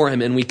before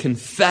him and we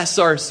confess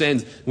our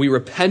sins, we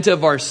repent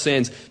of our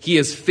sins, he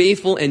is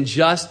faithful and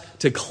just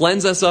to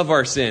cleanse us of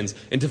our sins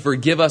and to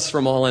forgive us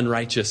from all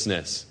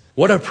unrighteousness.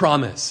 What a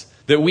promise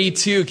that we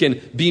too can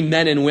be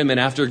men and women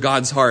after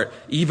God's heart,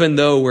 even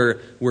though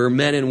we're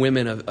men and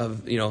women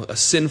of a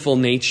sinful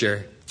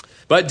nature.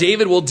 But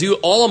David will do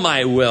all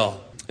my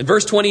will. In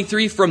verse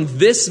 23, from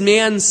this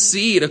man's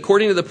seed,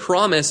 according to the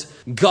promise,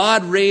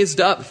 God raised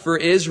up for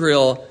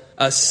Israel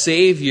a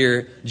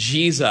Savior,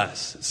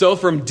 Jesus. So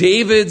from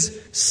David's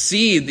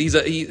seed,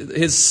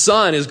 his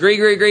son, his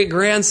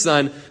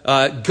great-great-great-grandson,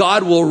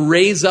 God will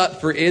raise up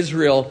for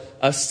Israel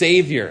a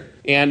Savior.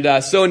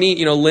 And so neat,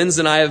 Linz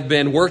and I have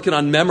been working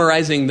on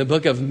memorizing the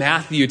book of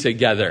Matthew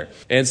together.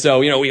 And so,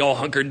 we all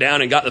hunkered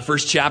down and got the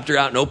first chapter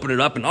out and opened it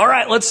up. And all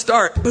right, let's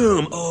start.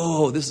 Boom.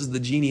 Oh, this is the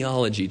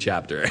genealogy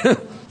chapter.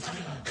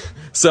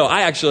 So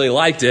I actually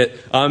liked it.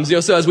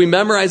 So as we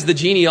memorize the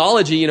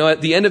genealogy,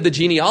 at the end of the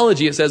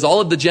genealogy, it says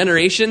all of the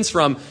generations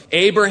from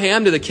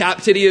Abraham to the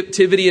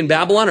captivity in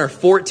Babylon are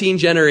 14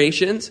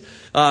 generations.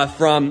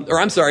 From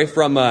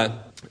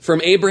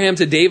Abraham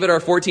to David are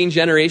 14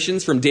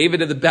 generations. From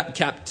David to the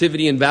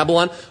captivity in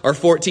Babylon are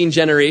 14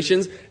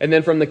 generations. And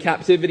then from the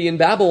captivity in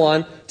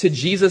Babylon to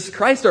Jesus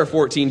Christ are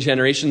 14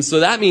 generations.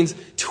 So that means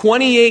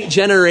 28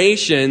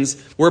 generations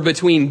were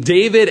between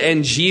David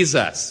and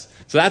Jesus.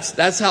 So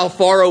that's how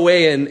far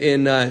away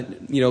in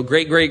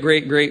great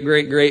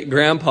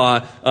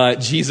grandpa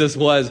Jesus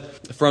was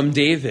from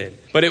David.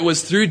 But it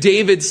was through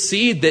David's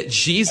seed that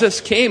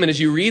Jesus came. And as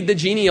you read the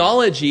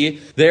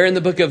genealogy there in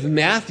the book of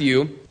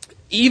Matthew,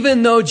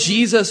 even though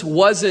Jesus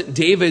wasn't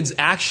David's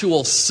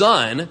actual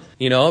son,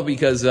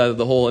 because of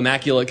the whole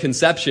Immaculate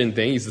Conception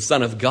thing, he's the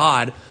Son of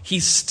God,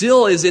 he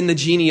still is in the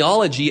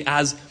genealogy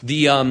as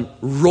the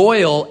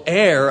royal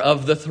heir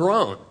of the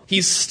throne.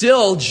 He's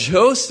still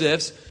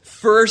Joseph's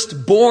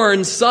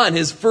firstborn son,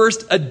 his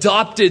first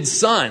adopted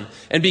son.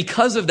 And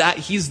because of that,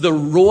 he's the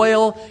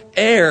royal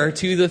heir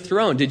to the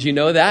throne. Did you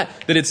know that?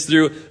 That it's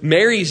through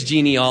Mary's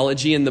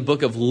genealogy in the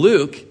book of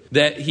Luke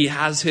that he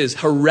has his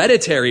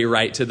hereditary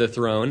right to the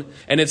throne.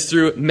 And it's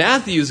through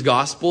Matthew's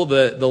gospel,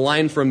 the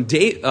line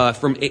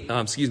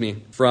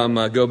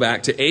go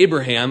back to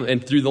Abraham,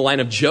 and through the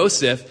line of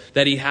Joseph,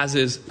 that he has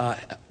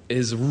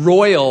his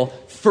royal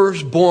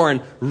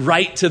firstborn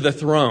right to the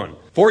throne.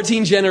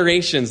 14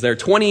 generations there,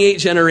 28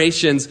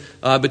 generations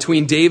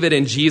between David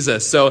and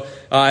Jesus. So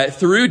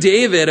through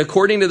David,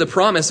 according to the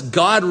promise,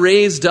 God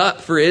raised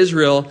up for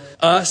Israel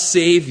a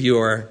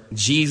Savior,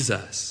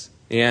 Jesus.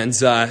 And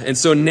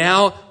so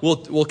now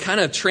we'll kind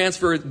of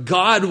transfer.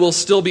 God will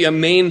still be a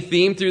main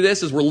theme through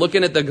this as we're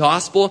looking at the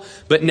gospel,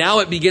 but now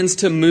it begins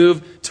to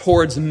move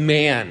towards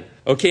man.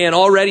 Okay, and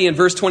already in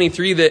verse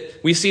 23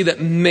 that we see that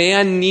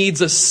man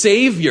needs a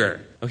Savior.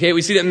 Okay,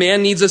 we see that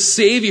man needs a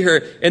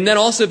Savior. And then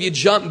also if you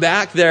jump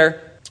back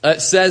there,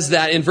 it says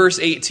that in verse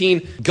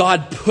 18,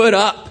 God put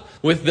up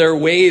with their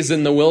ways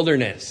in the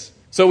wilderness.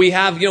 So we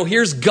have,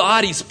 here's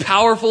God. He's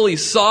powerful.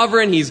 He's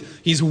sovereign.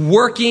 He's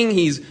working.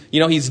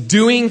 He's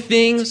doing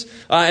things.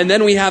 And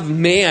then we have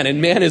man,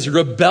 and man is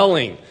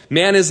rebelling.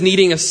 Man is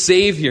needing a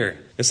Savior.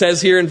 It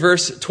says here in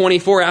verse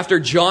 24, after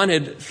John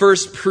had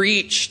first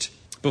preached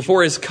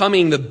before his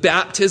coming, the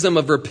baptism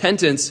of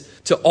repentance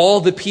to all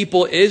the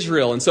people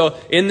Israel. And so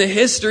in the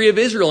history of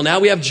Israel,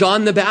 now we have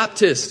John the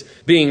Baptist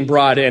being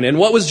brought in. And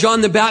what was John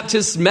the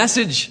Baptist's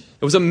message?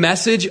 It was a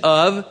message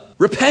of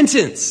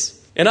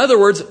repentance. In other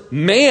words,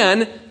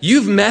 man,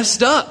 you've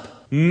messed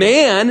up.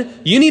 Man,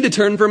 you need to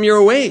turn from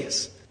your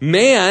ways.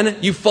 Man,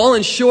 you've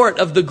fallen short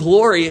of the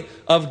glory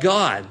of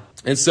God.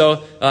 And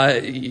so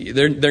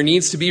there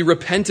needs to be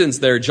repentance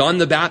there. John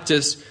the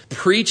Baptist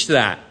preached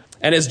that.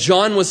 And as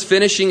John was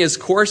finishing his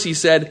course, he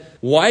said,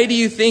 "Why do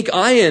you think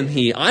I am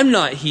he? I'm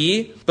not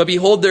he. But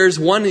behold, there's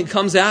one who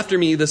comes after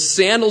me, the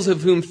sandals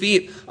of whom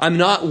feet I'm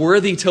not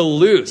worthy to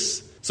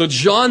loose." So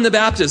John the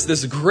Baptist,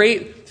 this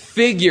great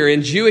figure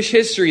in Jewish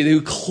history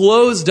who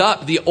closed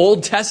up the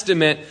Old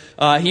Testament.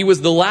 He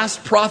was the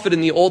last prophet in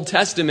the Old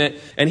Testament.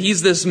 And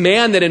he's this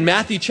man that in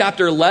Matthew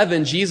chapter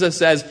 11, Jesus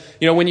says,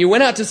 when you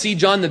went out to see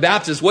John the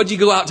Baptist, what did you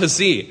go out to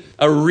see?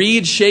 A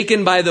reed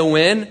shaken by the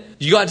wind?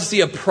 You got to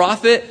see a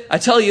prophet? I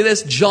tell you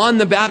this, John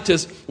the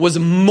Baptist was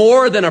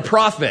more than a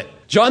prophet.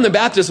 John the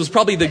Baptist was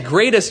probably the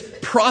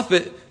greatest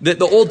prophet that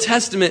the Old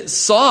Testament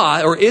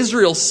saw, or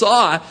Israel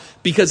saw,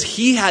 because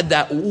he had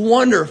that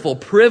wonderful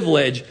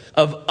privilege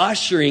of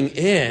ushering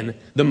in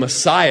the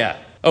Messiah.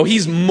 Oh,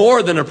 he's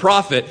more than a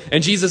prophet.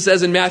 And Jesus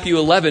says in Matthew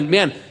 11,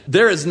 man,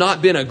 there has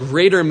not been a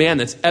greater man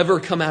that's ever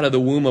come out of the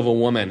womb of a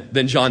woman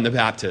than John the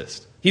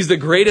Baptist. He's the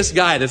greatest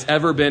guy that's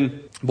ever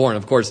been born.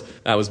 Of course,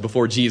 that was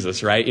before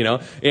Jesus, right?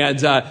 And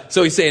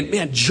so he's saying,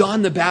 man,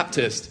 John the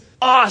Baptist,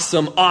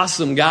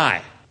 awesome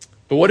guy.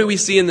 But what do we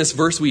see in this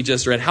verse we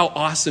just read? How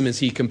awesome is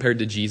he compared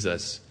to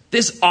Jesus?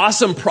 This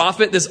awesome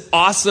prophet, this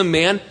awesome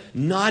man,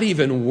 not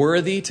even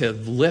worthy to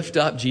lift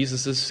up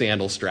Jesus'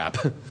 sandal strap.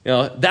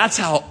 That's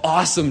how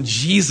awesome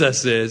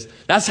Jesus is.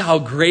 That's how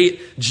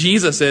great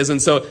Jesus is.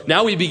 And so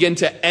now we begin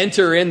to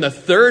enter in the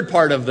third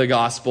part of the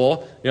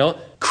gospel,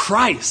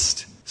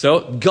 Christ.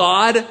 So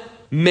God,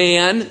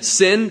 man,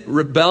 sin,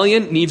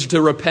 rebellion needs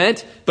to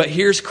repent. But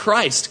here's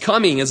Christ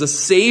coming as a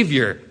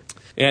Savior.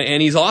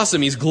 And he's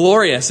awesome. He's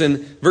glorious. And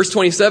verse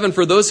 27,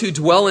 for those who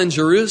dwell in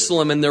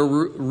Jerusalem and their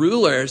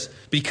rulers,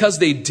 because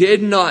they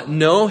did not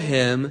know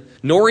him,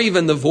 nor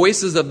even the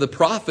voices of the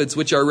prophets,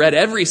 which are read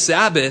every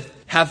Sabbath,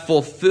 have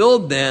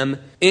fulfilled them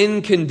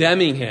in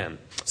condemning him.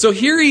 So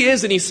here he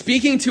is, and he's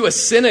speaking to a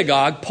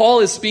synagogue.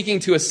 Paul is speaking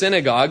to a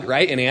synagogue,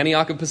 right, in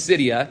Antioch of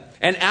Pisidia.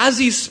 And as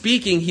he's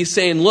speaking, he's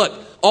saying, look,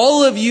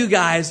 all of you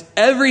guys,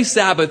 every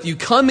Sabbath, you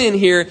come in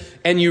here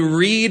and you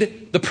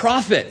read the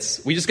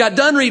prophets. We just got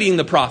done reading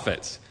the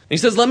prophets. And he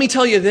says, let me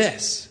tell you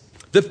this.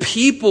 The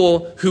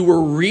people who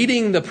were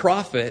reading the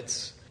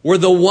prophets were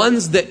the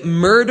ones that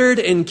murdered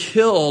and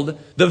killed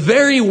the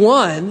very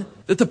one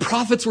that the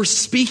prophets were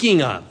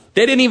speaking of.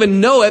 They didn't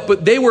even know it,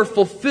 but they were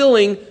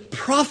fulfilling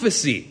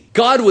prophecy.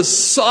 God was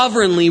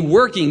sovereignly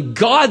working.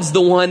 God's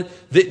the one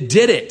that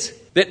did it.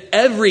 That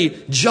every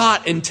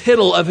jot and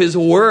tittle of his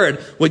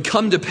word would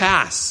come to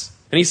pass.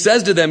 And he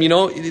says to them,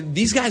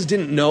 these guys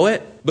didn't know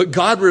it, but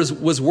God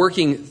was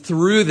working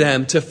through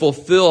them to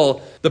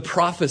fulfill the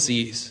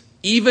prophecies,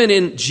 even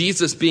in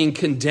Jesus being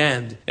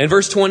condemned. And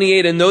verse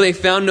 28, and though they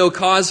found no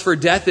cause for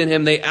death in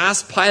him, they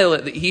asked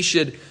Pilate that he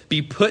should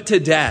be put to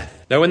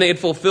death. Now when they had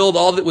fulfilled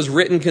all that was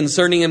written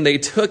concerning him, they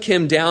took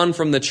him down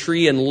from the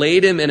tree and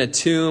laid him in a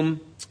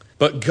tomb,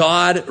 but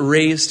God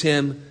raised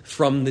him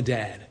from the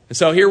dead. And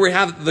so here we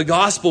have the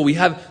gospel. We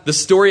have the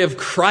story of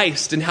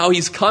Christ and how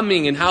he's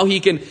coming and how he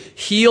can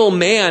heal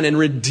man and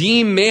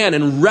redeem man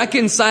and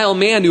reconcile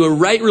man to a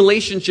right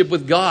relationship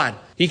with God.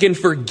 He can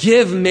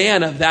forgive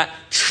man of that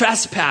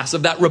trespass,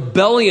 of that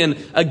rebellion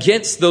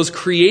against those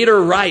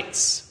creator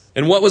rights.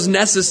 And what was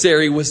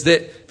necessary was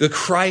that the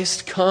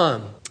Christ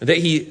come, that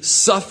he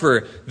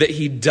suffer, that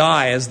he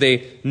die as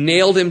they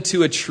nailed him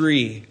to a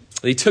tree.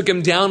 They took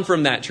him down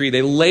from that tree.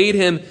 They laid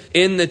him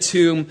in the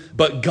tomb,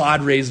 but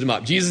God raised him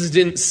up. Jesus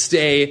didn't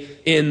stay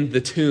in the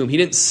tomb. He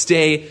didn't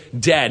stay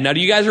dead. Now, do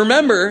you guys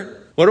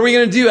remember, what are we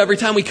going to do every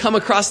time we come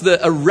across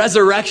a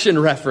resurrection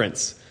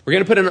reference? We're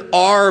going to put an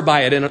R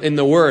by it in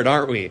the word,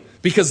 aren't we?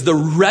 Because the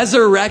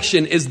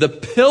resurrection is the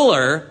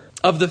pillar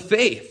of the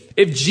faith.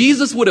 If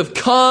Jesus would have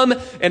come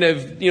and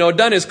have,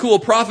 done his cool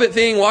prophet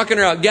thing, walking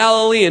around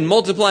Galilee and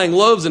multiplying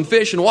loaves and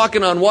fish and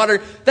walking on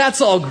water,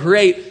 that's all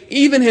great.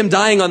 Even him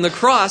dying on the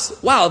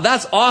cross, wow,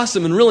 that's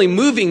awesome and really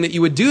moving that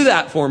you would do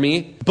that for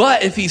me.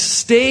 But if he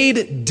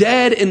stayed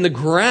dead in the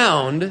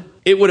ground,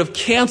 it would have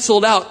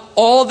canceled out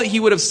all that he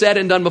would have said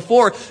and done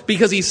before,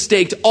 because he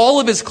staked all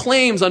of his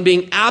claims on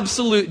being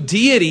absolute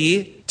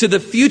deity to the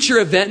future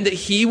event that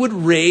he would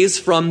raise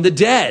from the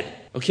dead.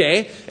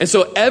 Okay? And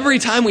so every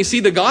time we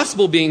see the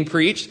gospel being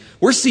preached,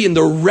 we're seeing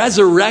the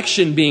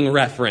resurrection being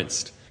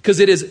referenced, because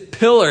it is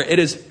pillar, it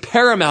is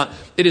paramount,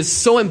 it is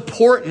so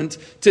important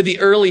to the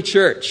early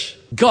church.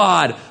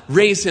 God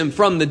raised him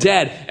from the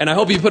dead. And I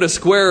hope you put a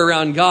square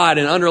around God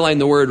and underline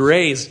the word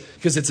raised,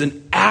 because it's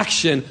an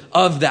action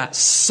of that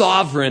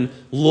sovereign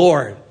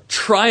Lord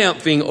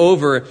triumphing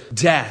over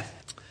death.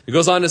 It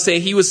goes on to say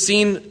he was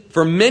seen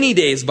for many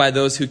days by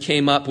those who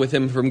came up with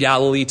him from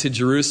Galilee to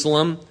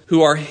Jerusalem,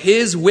 who are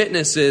his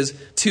witnesses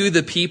to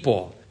the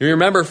people. You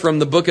remember from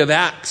the book of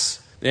Acts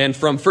and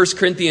from 1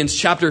 Corinthians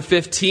chapter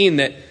 15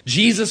 that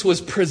Jesus was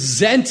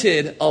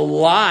presented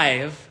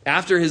alive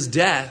after his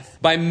death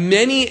by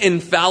many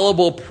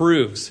infallible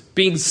proofs,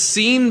 being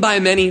seen by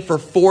many for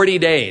 40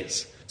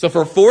 days. So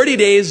for 40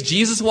 days,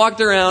 Jesus walked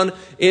around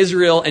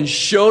Israel and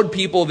showed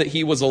people that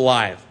he was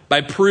alive by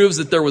proofs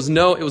that it was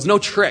no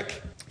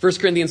trick. 1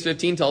 Corinthians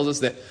 15 tells us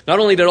that not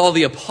only did all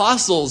the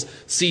apostles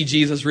see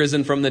Jesus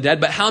risen from the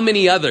dead, but how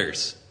many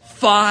others?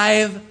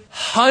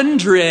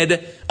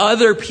 500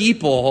 other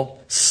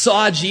people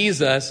saw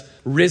Jesus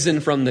risen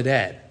from the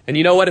dead. And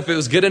you know what? If it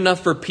was good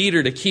enough for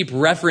Peter to keep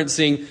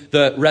referencing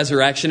the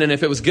resurrection, and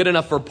if it was good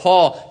enough for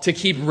Paul to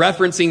keep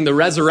referencing the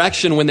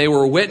resurrection when they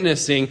were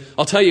witnessing,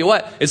 I'll tell you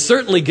what, it's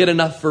certainly good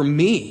enough for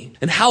me.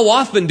 And how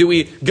often do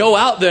we go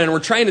out there and we're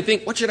trying to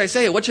think, what should I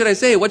say? What should I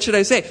say? What should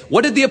I say?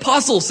 What did the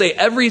apostles say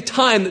every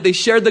time that they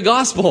shared the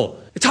gospel?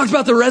 They talked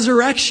about the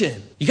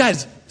resurrection. You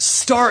guys,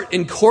 start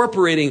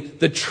incorporating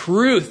the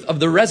truth of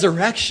the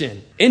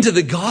resurrection into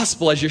the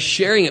gospel as you're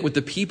sharing it with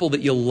the people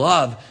that you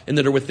love and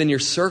that are within your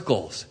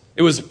circles.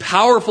 It was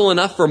powerful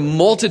enough for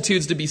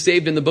multitudes to be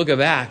saved in the book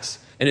of Acts,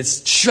 and it's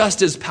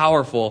just as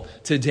powerful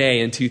today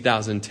in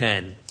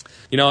 2010.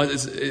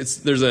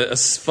 There's a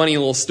funny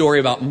little story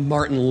about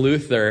Martin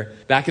Luther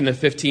back in the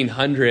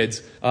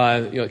 1500s,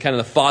 kind of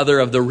the father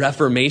of the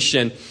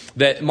Reformation,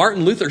 that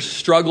Martin Luther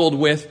struggled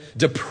with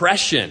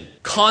depression,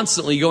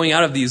 constantly going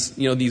out of these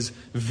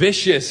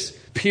vicious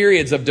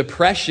periods of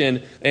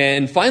depression.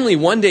 And finally,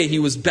 one day he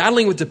was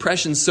battling with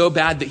depression so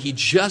bad that he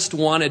just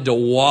wanted to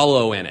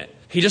wallow in it.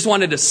 He just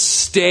wanted to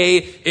stay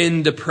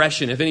in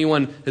depression. If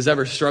anyone has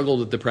ever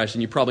struggled with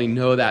depression, you probably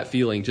know that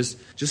feeling. I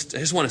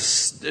just want to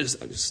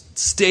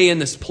stay in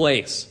this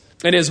place.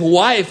 And his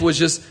wife was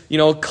just,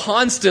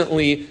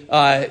 constantly,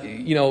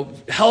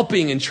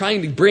 helping and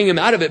trying to bring him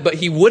out of it, but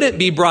he wouldn't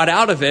be brought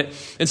out of it.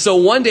 And so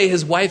one day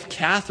his wife,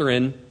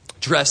 Catherine,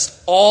 dressed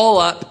all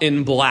up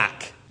in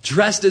black,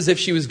 dressed as if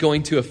she was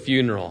going to a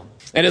funeral.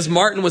 And as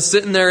Martin was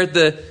sitting there at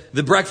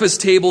the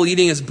breakfast table,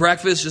 eating his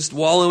breakfast, just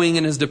wallowing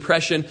in his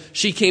depression,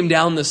 she came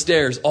down the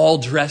stairs, all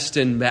dressed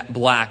in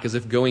black, as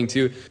if going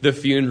to the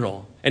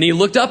funeral. And he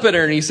looked up at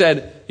her and he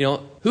said,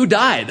 who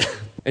died?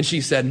 And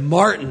she said,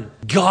 Martin,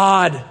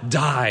 God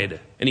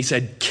died. And he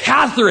said,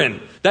 Catherine,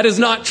 that is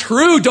not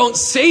true. Don't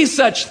say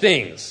such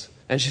things.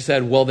 And she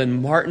said, well,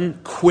 then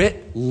Martin,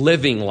 quit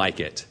living like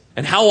it.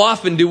 And how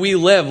often do we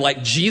live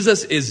like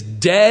Jesus is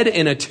dead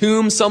in a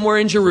tomb somewhere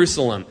in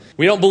Jerusalem?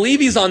 We don't believe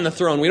he's on the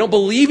throne. We don't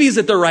believe he's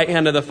at the right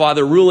hand of the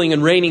Father, ruling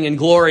and reigning in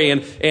glory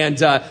and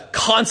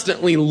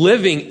constantly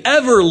living,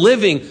 ever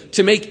living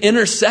to make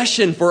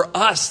intercession for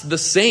us, the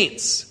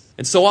saints.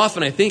 And so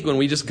often I think when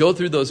we just go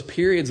through those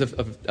periods of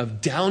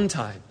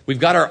downtime, we've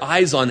got our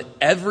eyes on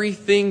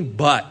everything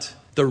but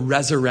the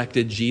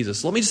resurrected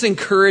Jesus. Let me just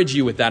encourage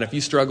you with that if you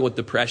struggle with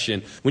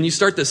depression. When you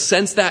start to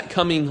sense that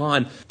coming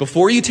on,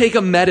 before you take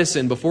a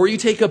medicine, before you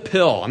take a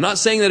pill, I'm not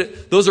saying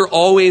that those are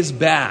always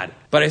bad,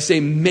 but I say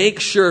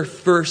make sure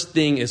first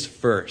thing is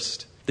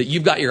first. That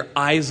you've got your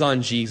eyes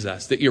on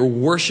Jesus, that you're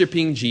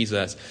worshiping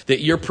Jesus,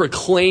 that you're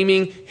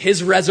proclaiming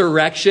his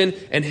resurrection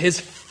and his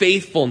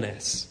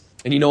faithfulness.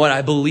 And you know what?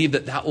 I believe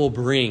that will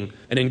bring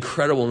an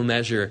incredible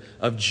measure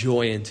of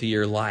joy into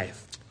your life.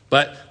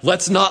 But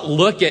let's not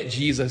look at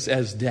Jesus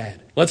as dead.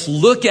 Let's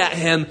look at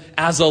him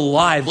as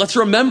alive. Let's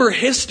remember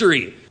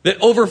history, that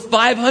over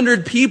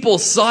 500 people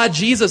saw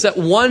Jesus at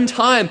one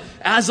time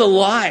as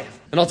alive.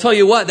 And I'll tell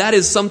you what, that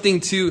is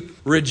something to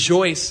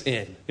rejoice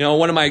in.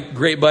 One of my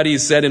great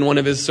buddies said in one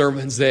of his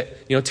sermons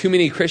that, too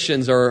many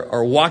Christians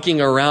are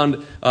walking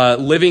around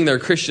living their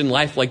Christian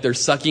life like they're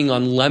sucking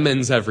on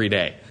lemons every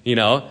day.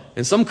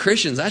 And some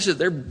Christians,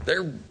 actually,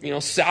 they're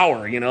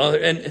sour,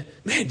 and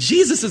man,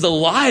 Jesus is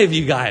alive,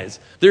 you guys.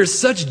 There's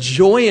such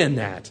joy in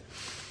that.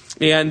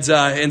 And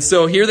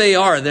so here they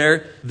are,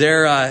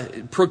 they're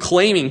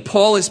proclaiming,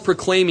 Paul is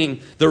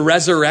proclaiming the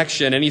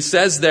resurrection. And he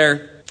says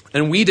there,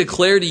 and we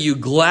declare to you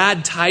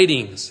glad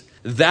tidings,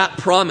 that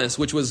promise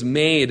which was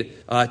made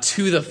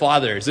to the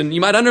fathers. And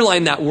you might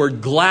underline that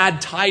word,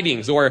 glad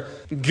tidings, or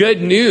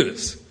good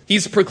news.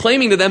 He's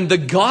proclaiming to them the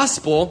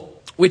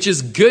gospel, which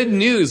is good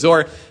news,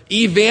 or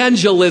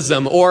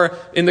evangelism, or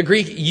in the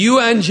Greek,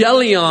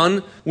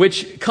 euangelion,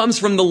 which comes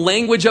from the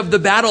language of the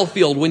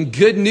battlefield when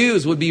good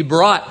news would be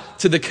brought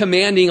to the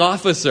commanding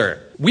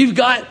officer. We've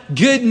got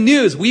good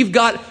news. We've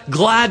got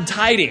glad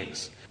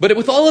tidings. But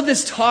with all of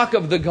this talk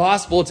of the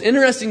gospel, it's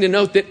interesting to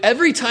note that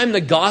every time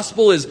the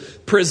gospel is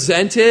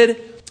presented,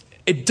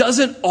 it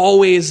doesn't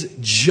always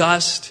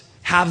just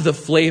have the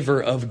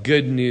flavor of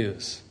good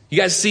news. You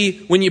guys see,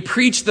 when you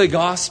preach the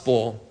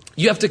gospel,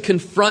 you have to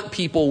confront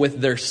people with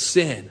their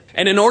sin.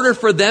 And in order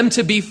for them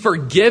to be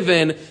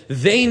forgiven,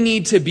 they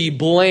need to be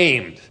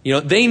blamed.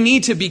 They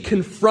need to be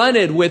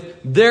confronted with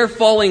their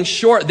falling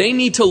short. They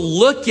need to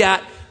look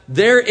at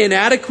their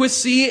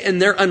inadequacy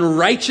and their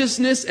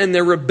unrighteousness and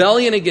their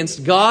rebellion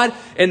against God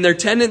and their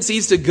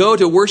tendencies to go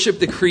to worship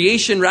the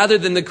creation rather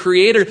than the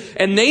Creator.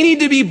 And they need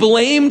to be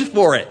blamed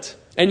for it.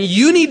 And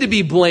you need to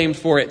be blamed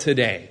for it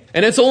today.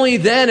 And it's only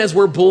then, as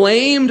we're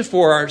blamed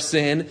for our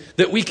sin,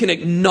 that we can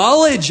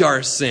acknowledge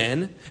our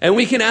sin and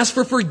we can ask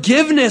for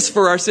forgiveness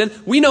for our sin.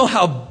 We know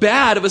how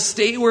bad of a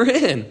state we're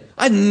in.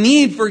 I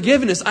need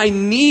forgiveness. I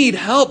need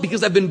help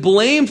because I've been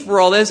blamed for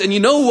all this. And you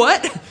know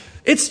what?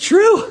 It's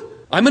true.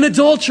 I'm an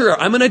adulterer.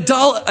 I'm an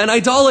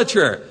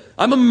idolater.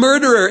 I'm a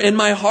murderer in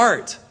my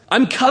heart.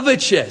 I'm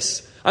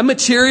covetous. I'm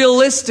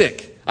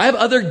materialistic. I have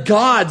other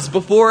gods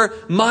before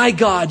my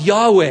God,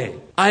 Yahweh.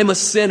 I'm a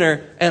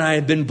sinner and I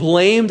have been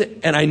blamed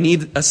and I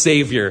need a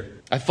savior.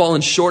 I've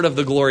fallen short of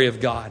the glory of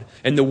God.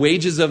 And the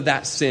wages of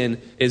that sin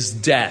is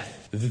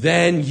death.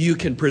 Then you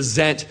can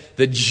present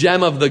the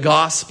gem of the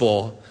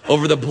gospel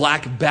over the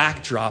black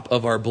backdrop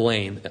of our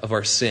blame, of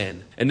our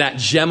sin. And that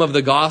gem of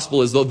the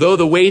gospel is, though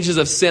the wages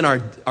of sin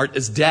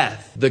is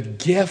death, the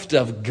gift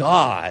of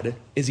God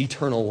is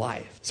eternal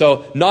life.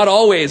 So not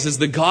always is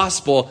the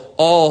gospel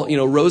all,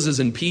 roses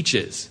and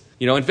peaches.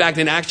 In fact,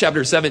 in Acts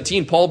chapter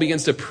 17, Paul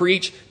begins to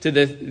preach to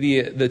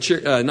the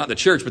church, not the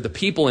church, but the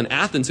people in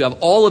Athens who have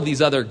all of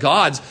these other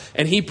gods.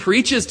 And he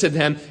preaches to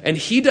them, and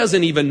he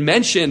doesn't even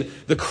mention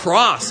the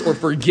cross or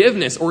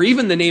forgiveness or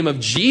even the name of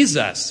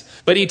Jesus.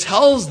 But he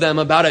tells them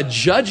about a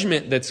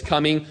judgment that's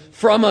coming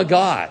from a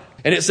God.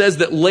 And it says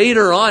that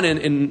later on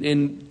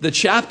in the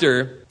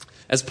chapter,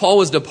 as Paul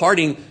was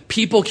departing,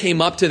 people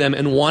came up to them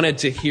and wanted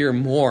to hear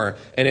more.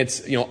 And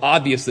it's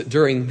obvious that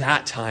during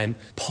that time,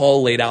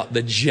 Paul laid out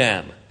the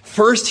gem.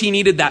 First, he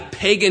needed that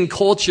pagan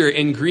culture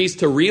in Greece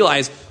to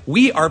realize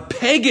we are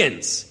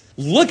pagans.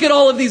 Look at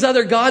all of these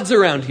other gods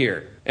around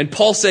here. And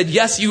Paul said,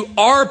 yes, you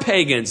are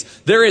pagans.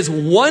 There is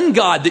one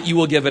God that you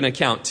will give an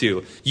account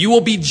to. You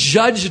will be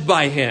judged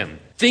by him.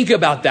 Think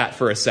about that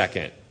for a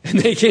second. And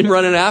they came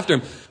running after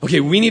him. Okay,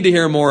 we need to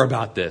hear more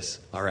about this.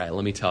 All right,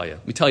 let me tell you.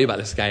 Let me tell you about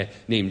this guy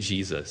named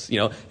Jesus.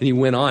 And he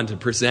went on to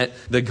present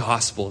the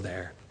gospel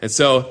there. And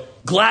so,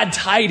 glad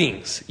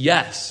tidings,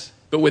 yes.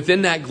 But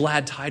within that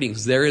glad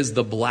tidings, there is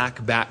the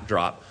black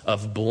backdrop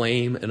of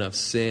blame and of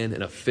sin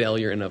and of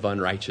failure and of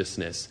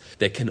unrighteousness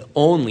that can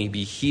only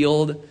be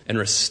healed and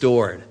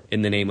restored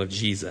in the name of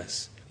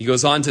Jesus. He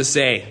goes on to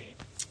say,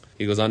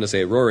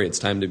 Rory, it's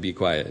time to be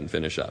quiet and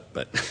finish up.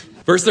 But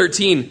verse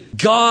 13,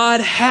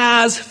 God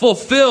has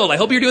fulfilled. I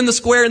hope you're doing the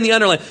square and the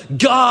underline.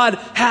 God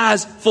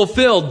has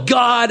fulfilled.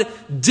 God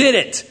did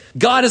it.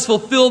 God has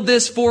fulfilled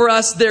this for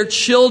us, their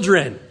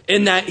children,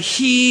 in that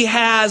he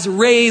has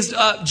raised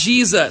up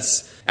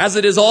Jesus. As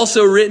it is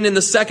also written in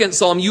the second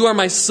Psalm, you are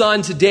my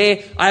son,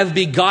 today I have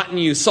begotten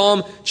you.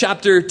 Psalm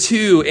chapter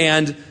 2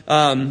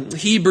 and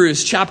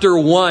Hebrews chapter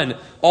 1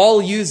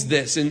 all use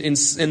this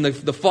in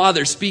the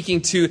Father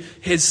speaking to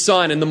his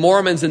Son. And the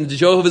Mormons and the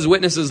Jehovah's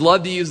Witnesses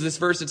love to use this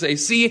verse and say,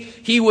 see,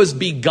 he was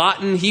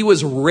begotten, he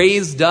was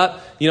raised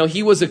up,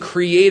 he was a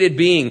created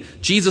being.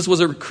 Jesus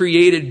was a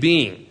created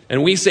being.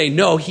 And we say,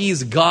 no,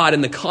 he's God.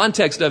 And the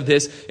context of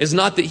this is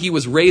not that he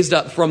was raised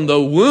up from the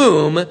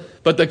womb,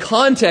 but the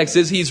context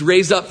is he's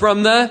raised up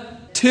from the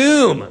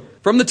tomb.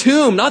 From the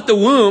tomb, not the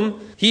womb.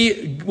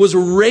 He was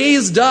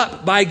raised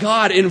up by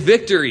God in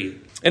victory.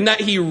 And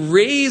that he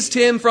raised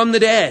him from the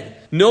dead.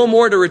 No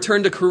more to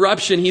return to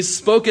corruption. He's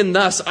spoken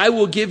thus, I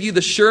will give you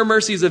the sure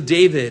mercies of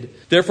David.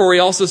 Therefore, he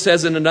also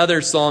says in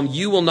another psalm,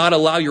 you will not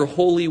allow your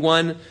Holy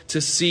One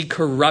to see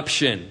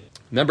corruption.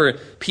 Remember,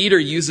 Peter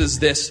uses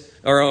this,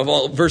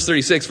 verse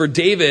 36, for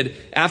David,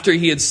 after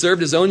he had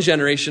served his own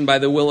generation by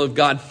the will of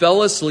God,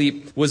 fell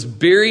asleep, was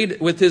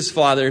buried with his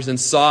fathers, and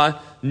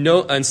saw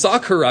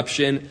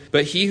corruption,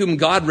 but he whom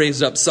God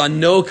raised up saw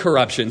no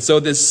corruption. So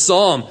this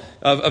psalm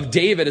of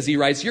David, as he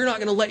writes, you're not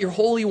going to let your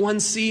Holy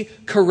One see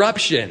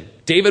corruption.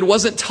 David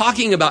wasn't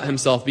talking about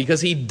himself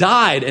because he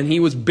died and he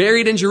was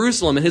buried in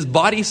Jerusalem and his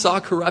body saw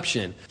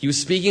corruption. He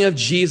was speaking of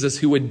Jesus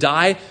who would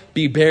die,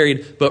 be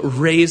buried, but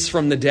raised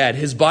from the dead.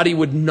 His body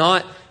would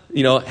not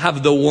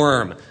have the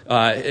worm.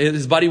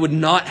 His body would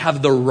not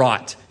have the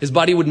rot. His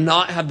body would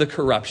not have the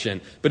corruption,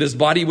 but his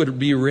body would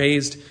be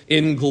raised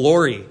in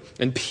glory.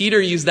 And Peter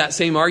used that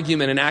same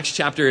argument in Acts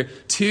chapter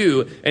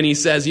 2, and he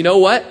says, you know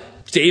what?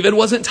 David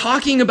wasn't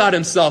talking about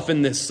himself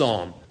in this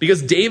psalm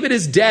because David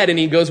is dead, and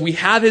he goes, we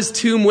have his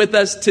tomb with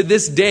us to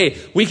this day.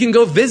 We can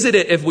go visit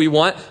it if we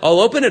want. I'll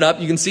open it up.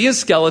 You can see his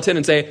skeleton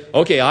and say,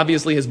 okay,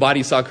 obviously his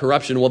body saw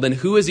corruption. Well, then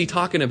who is he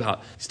talking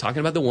about? He's talking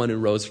about the one who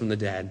rose from the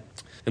dead.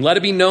 And let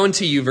it be known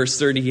to you, verse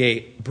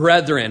 38,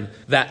 brethren,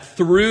 that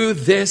through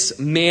this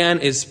man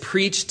is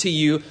preached to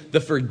you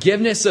the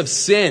forgiveness of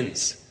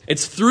sins.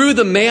 It's through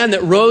the man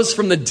that rose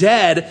from the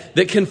dead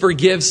that can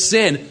forgive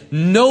sin.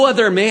 No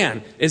other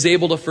man is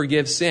able to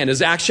forgive sin.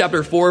 As Acts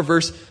chapter 4,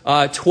 verse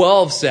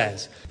 12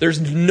 says, there's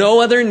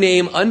no other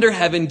name under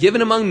heaven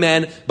given among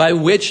men by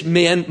which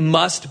man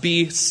must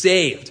be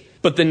saved.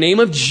 But the name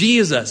of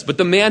Jesus, but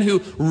the man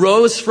who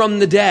rose from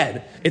the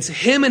dead. It's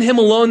him and him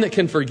alone that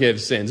can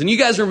forgive sins. And you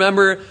guys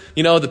remember,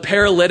 the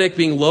paralytic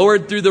being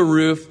lowered through the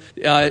roof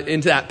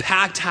into that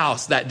packed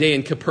house that day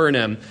in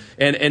Capernaum.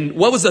 And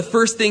what was the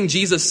first thing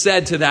Jesus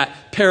said to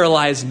that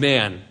paralyzed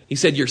man? He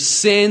said, your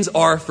sins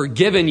are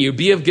forgiven you.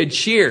 Be of good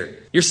cheer.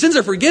 Your sins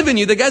are forgiven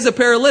you. The guy's a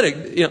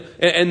paralytic.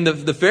 And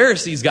the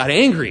Pharisees got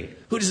angry.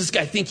 Who does this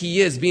guy think he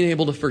is, being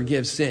able to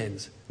forgive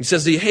sins? He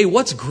says to you, hey,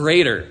 what's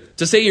greater?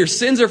 To say your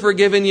sins are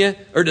forgiven you,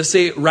 or to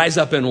say rise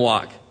up and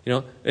walk?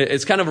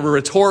 It's kind of a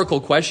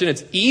rhetorical question.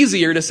 It's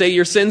easier to say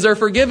your sins are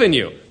forgiven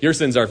you. Your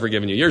sins are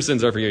forgiven you. Your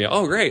sins are forgiven you.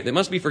 Oh, great. They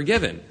must be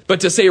forgiven.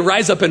 But to say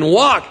rise up and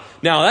walk,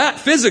 now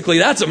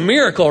that's a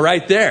miracle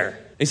right there.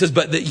 He says,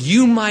 but that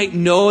you might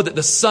know that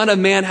the Son of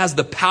Man has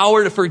the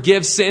power to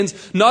forgive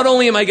sins. Not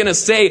only am I going to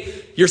say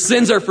your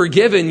sins are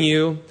forgiven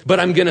you, but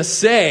I'm going to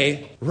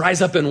say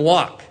rise up and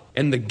walk.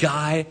 And the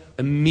guy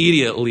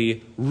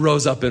immediately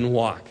rose up and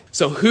walked.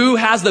 So who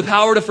has the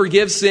power to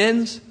forgive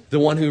sins? The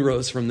one who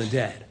rose from the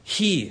dead.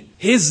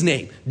 His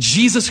name,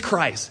 Jesus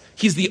Christ.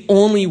 He's the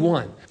only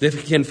one that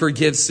can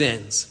forgive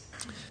sins.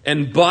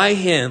 And by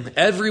him,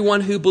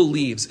 everyone who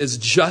believes is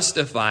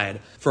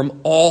justified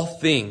from all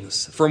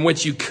things from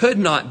which you could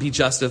not be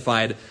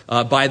justified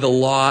by the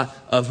law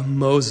of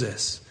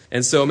Moses.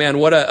 And so, man,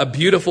 what a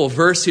beautiful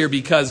verse here,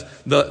 because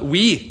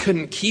we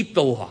couldn't keep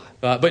the law.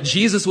 But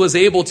Jesus was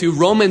able to.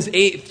 Romans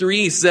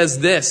 8:3 says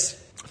this,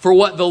 for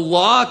what the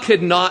law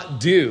could not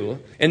do,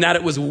 in that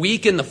it was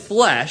weak in the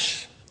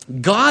flesh,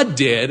 God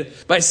did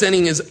by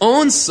sending his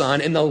own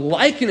Son in the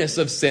likeness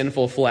of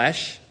sinful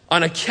flesh.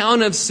 On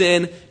account of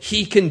sin,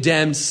 he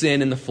condemned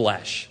sin in the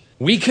flesh.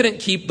 We couldn't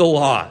keep the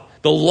law.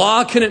 The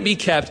law couldn't be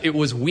kept. It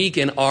was weak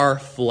in our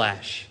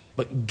flesh.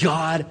 But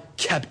God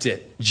kept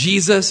it.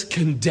 Jesus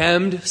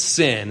condemned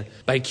sin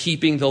by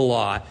keeping the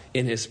law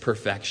in his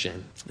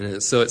perfection.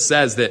 And so it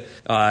says that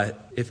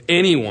if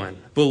anyone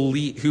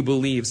who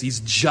believes,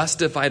 he's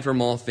justified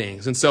from all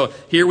things. And so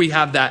here we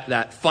have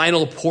that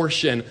final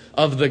portion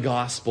of the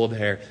gospel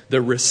there,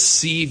 the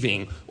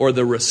receiving or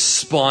the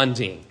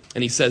responding.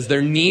 And he says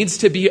there needs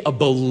to be a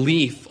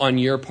belief on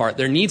your part.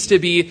 There needs to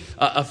be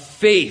a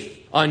faith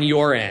on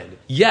your end.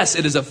 Yes,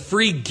 it is a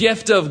free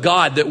gift of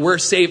God that we're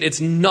saved.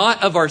 It's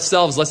not of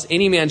ourselves, lest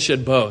any man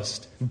should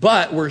boast.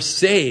 But we're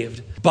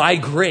saved by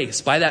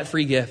grace, by that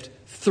free gift,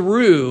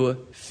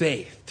 through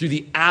faith, through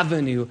the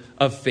avenue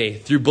of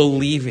faith, through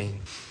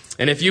believing.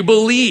 And if you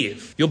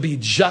believe, you'll be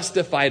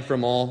justified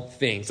from all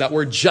things. That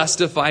word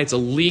justify, it's a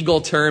legal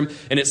term,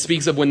 and it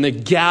speaks of when the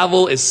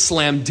gavel is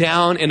slammed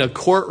down in a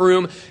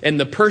courtroom and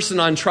the person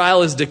on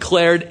trial is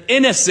declared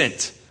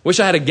innocent. Wish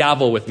I had a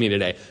gavel with me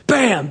today.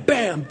 Bam,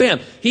 bam,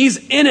 bam.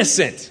 He's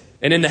innocent.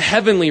 And in the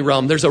heavenly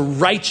realm, there's a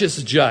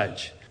righteous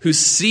judge who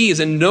sees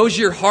and knows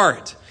your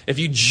heart. If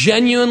you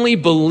genuinely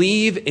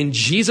believe in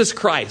Jesus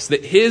Christ,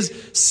 that his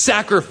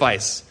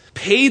sacrifice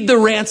paid the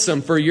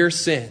ransom for your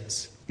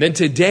sins, then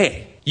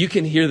today you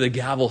can hear the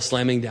gavel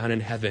slamming down in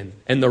heaven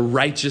and the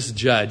righteous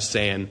judge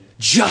saying,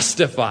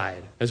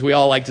 justified. As we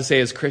all like to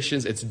say as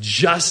Christians, it's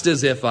just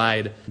as if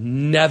I'd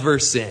never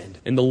sinned.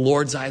 In the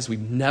Lord's eyes, we've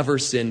never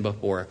sinned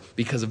before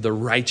because of the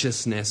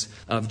righteousness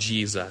of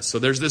Jesus. So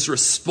there's this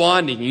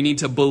responding. You need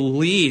to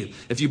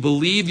believe. If you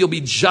believe, you'll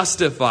be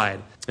justified.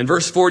 In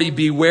verse 40,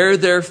 beware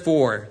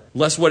therefore,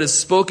 lest what is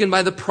spoken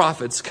by the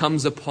prophets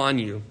comes upon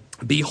you.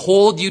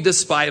 Behold, you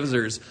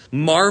despisers,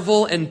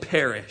 marvel and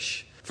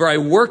perish. For I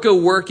work a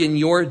work in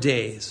your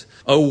days,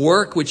 a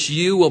work which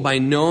you will by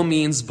no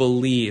means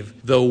believe,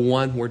 though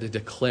one were to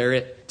declare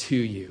it to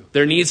you.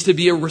 There needs to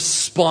be a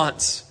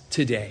response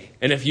today.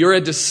 And if you're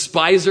a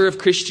despiser of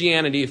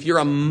Christianity, if you're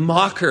a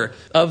mocker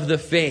of the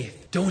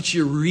faith, don't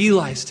you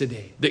realize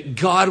today that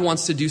God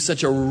wants to do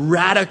such a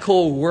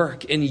radical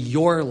work in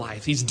your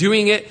life? He's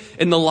doing it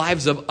in the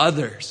lives of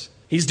others.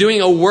 He's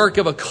doing a work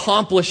of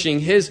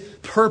accomplishing his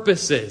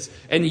purposes,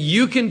 and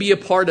you can be a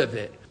part of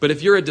it. But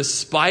if you're a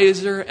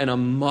despiser and a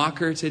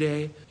mocker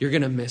today, you're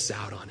going to miss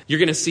out on it. You're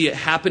going to see it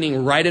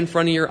happening right in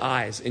front of your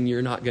eyes, and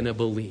you're not going to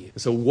believe.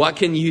 So what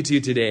can you do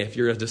today if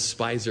you're a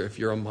despiser, if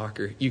you're a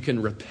mocker? You can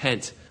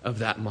repent of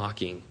that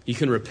mocking. You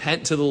can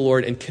repent to the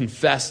Lord and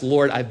confess,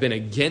 Lord, I've been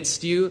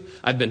against you.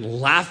 I've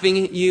been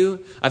laughing at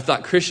you. I've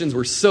thought Christians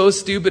were so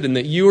stupid and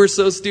that you were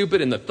so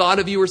stupid and the thought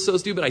of you were so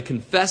stupid. I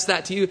confess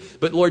that to you.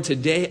 But Lord,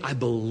 today I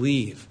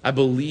believe. I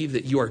believe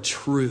that you are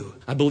true.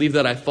 I believe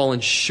that I've fallen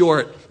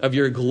short of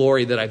your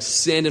glory, that I've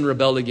sinned and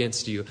rebelled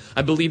against you.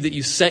 I believe that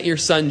you sent your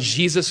son,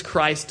 Jesus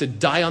Christ, to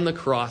die on the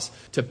cross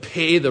to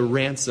pay the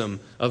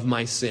ransom of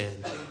my sin.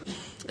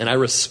 And I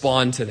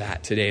respond to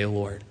that today,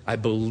 Lord. I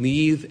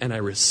believe and I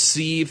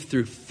receive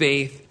through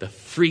faith the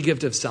free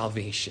gift of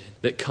salvation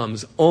that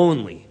comes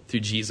only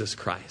through Jesus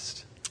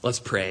Christ. Let's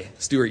pray.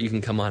 Stuart, you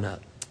can come on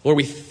up. Lord,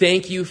 we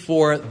thank you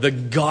for the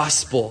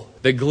gospel,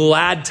 the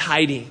glad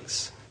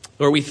tidings.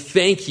 Lord, we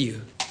thank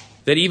you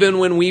that even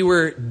when we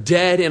were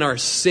dead in our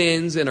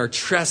sins and our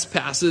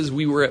trespasses,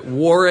 we were at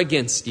war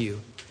against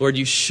you. Lord,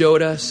 you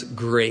showed us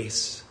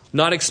grace,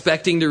 not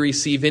expecting to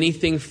receive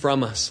anything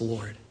from us,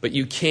 Lord. But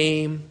you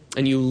came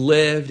and you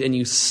lived and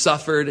you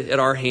suffered at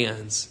our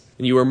hands.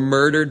 And you were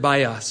murdered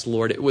by us,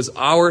 Lord. It was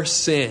our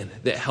sin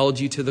that held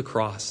you to the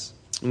cross.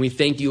 And we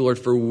thank you, Lord,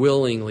 for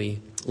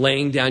willingly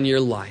laying down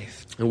your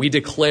life. And we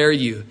declare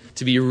you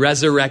to be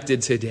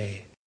resurrected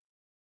today.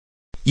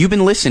 You've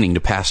been listening to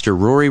Pastor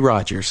Rory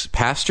Rodgers,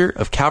 pastor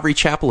of Calvary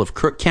Chapel of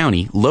Crook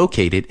County,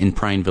 located in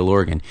Prineville,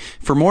 Oregon.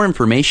 For more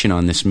information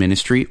on this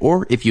ministry,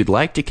 or if you'd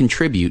like to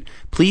contribute,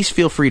 please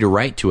feel free to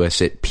write to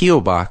us at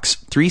P.O. Box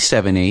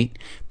 378,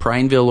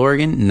 Prineville,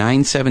 Oregon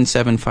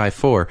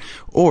 97754,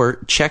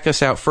 or check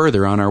us out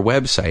further on our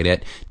website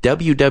at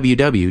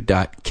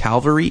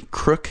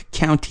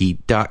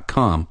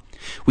www.calvarycrookcounty.com.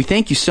 We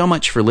thank you so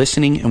much for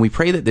listening, and we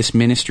pray that this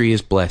ministry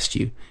has blessed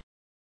you.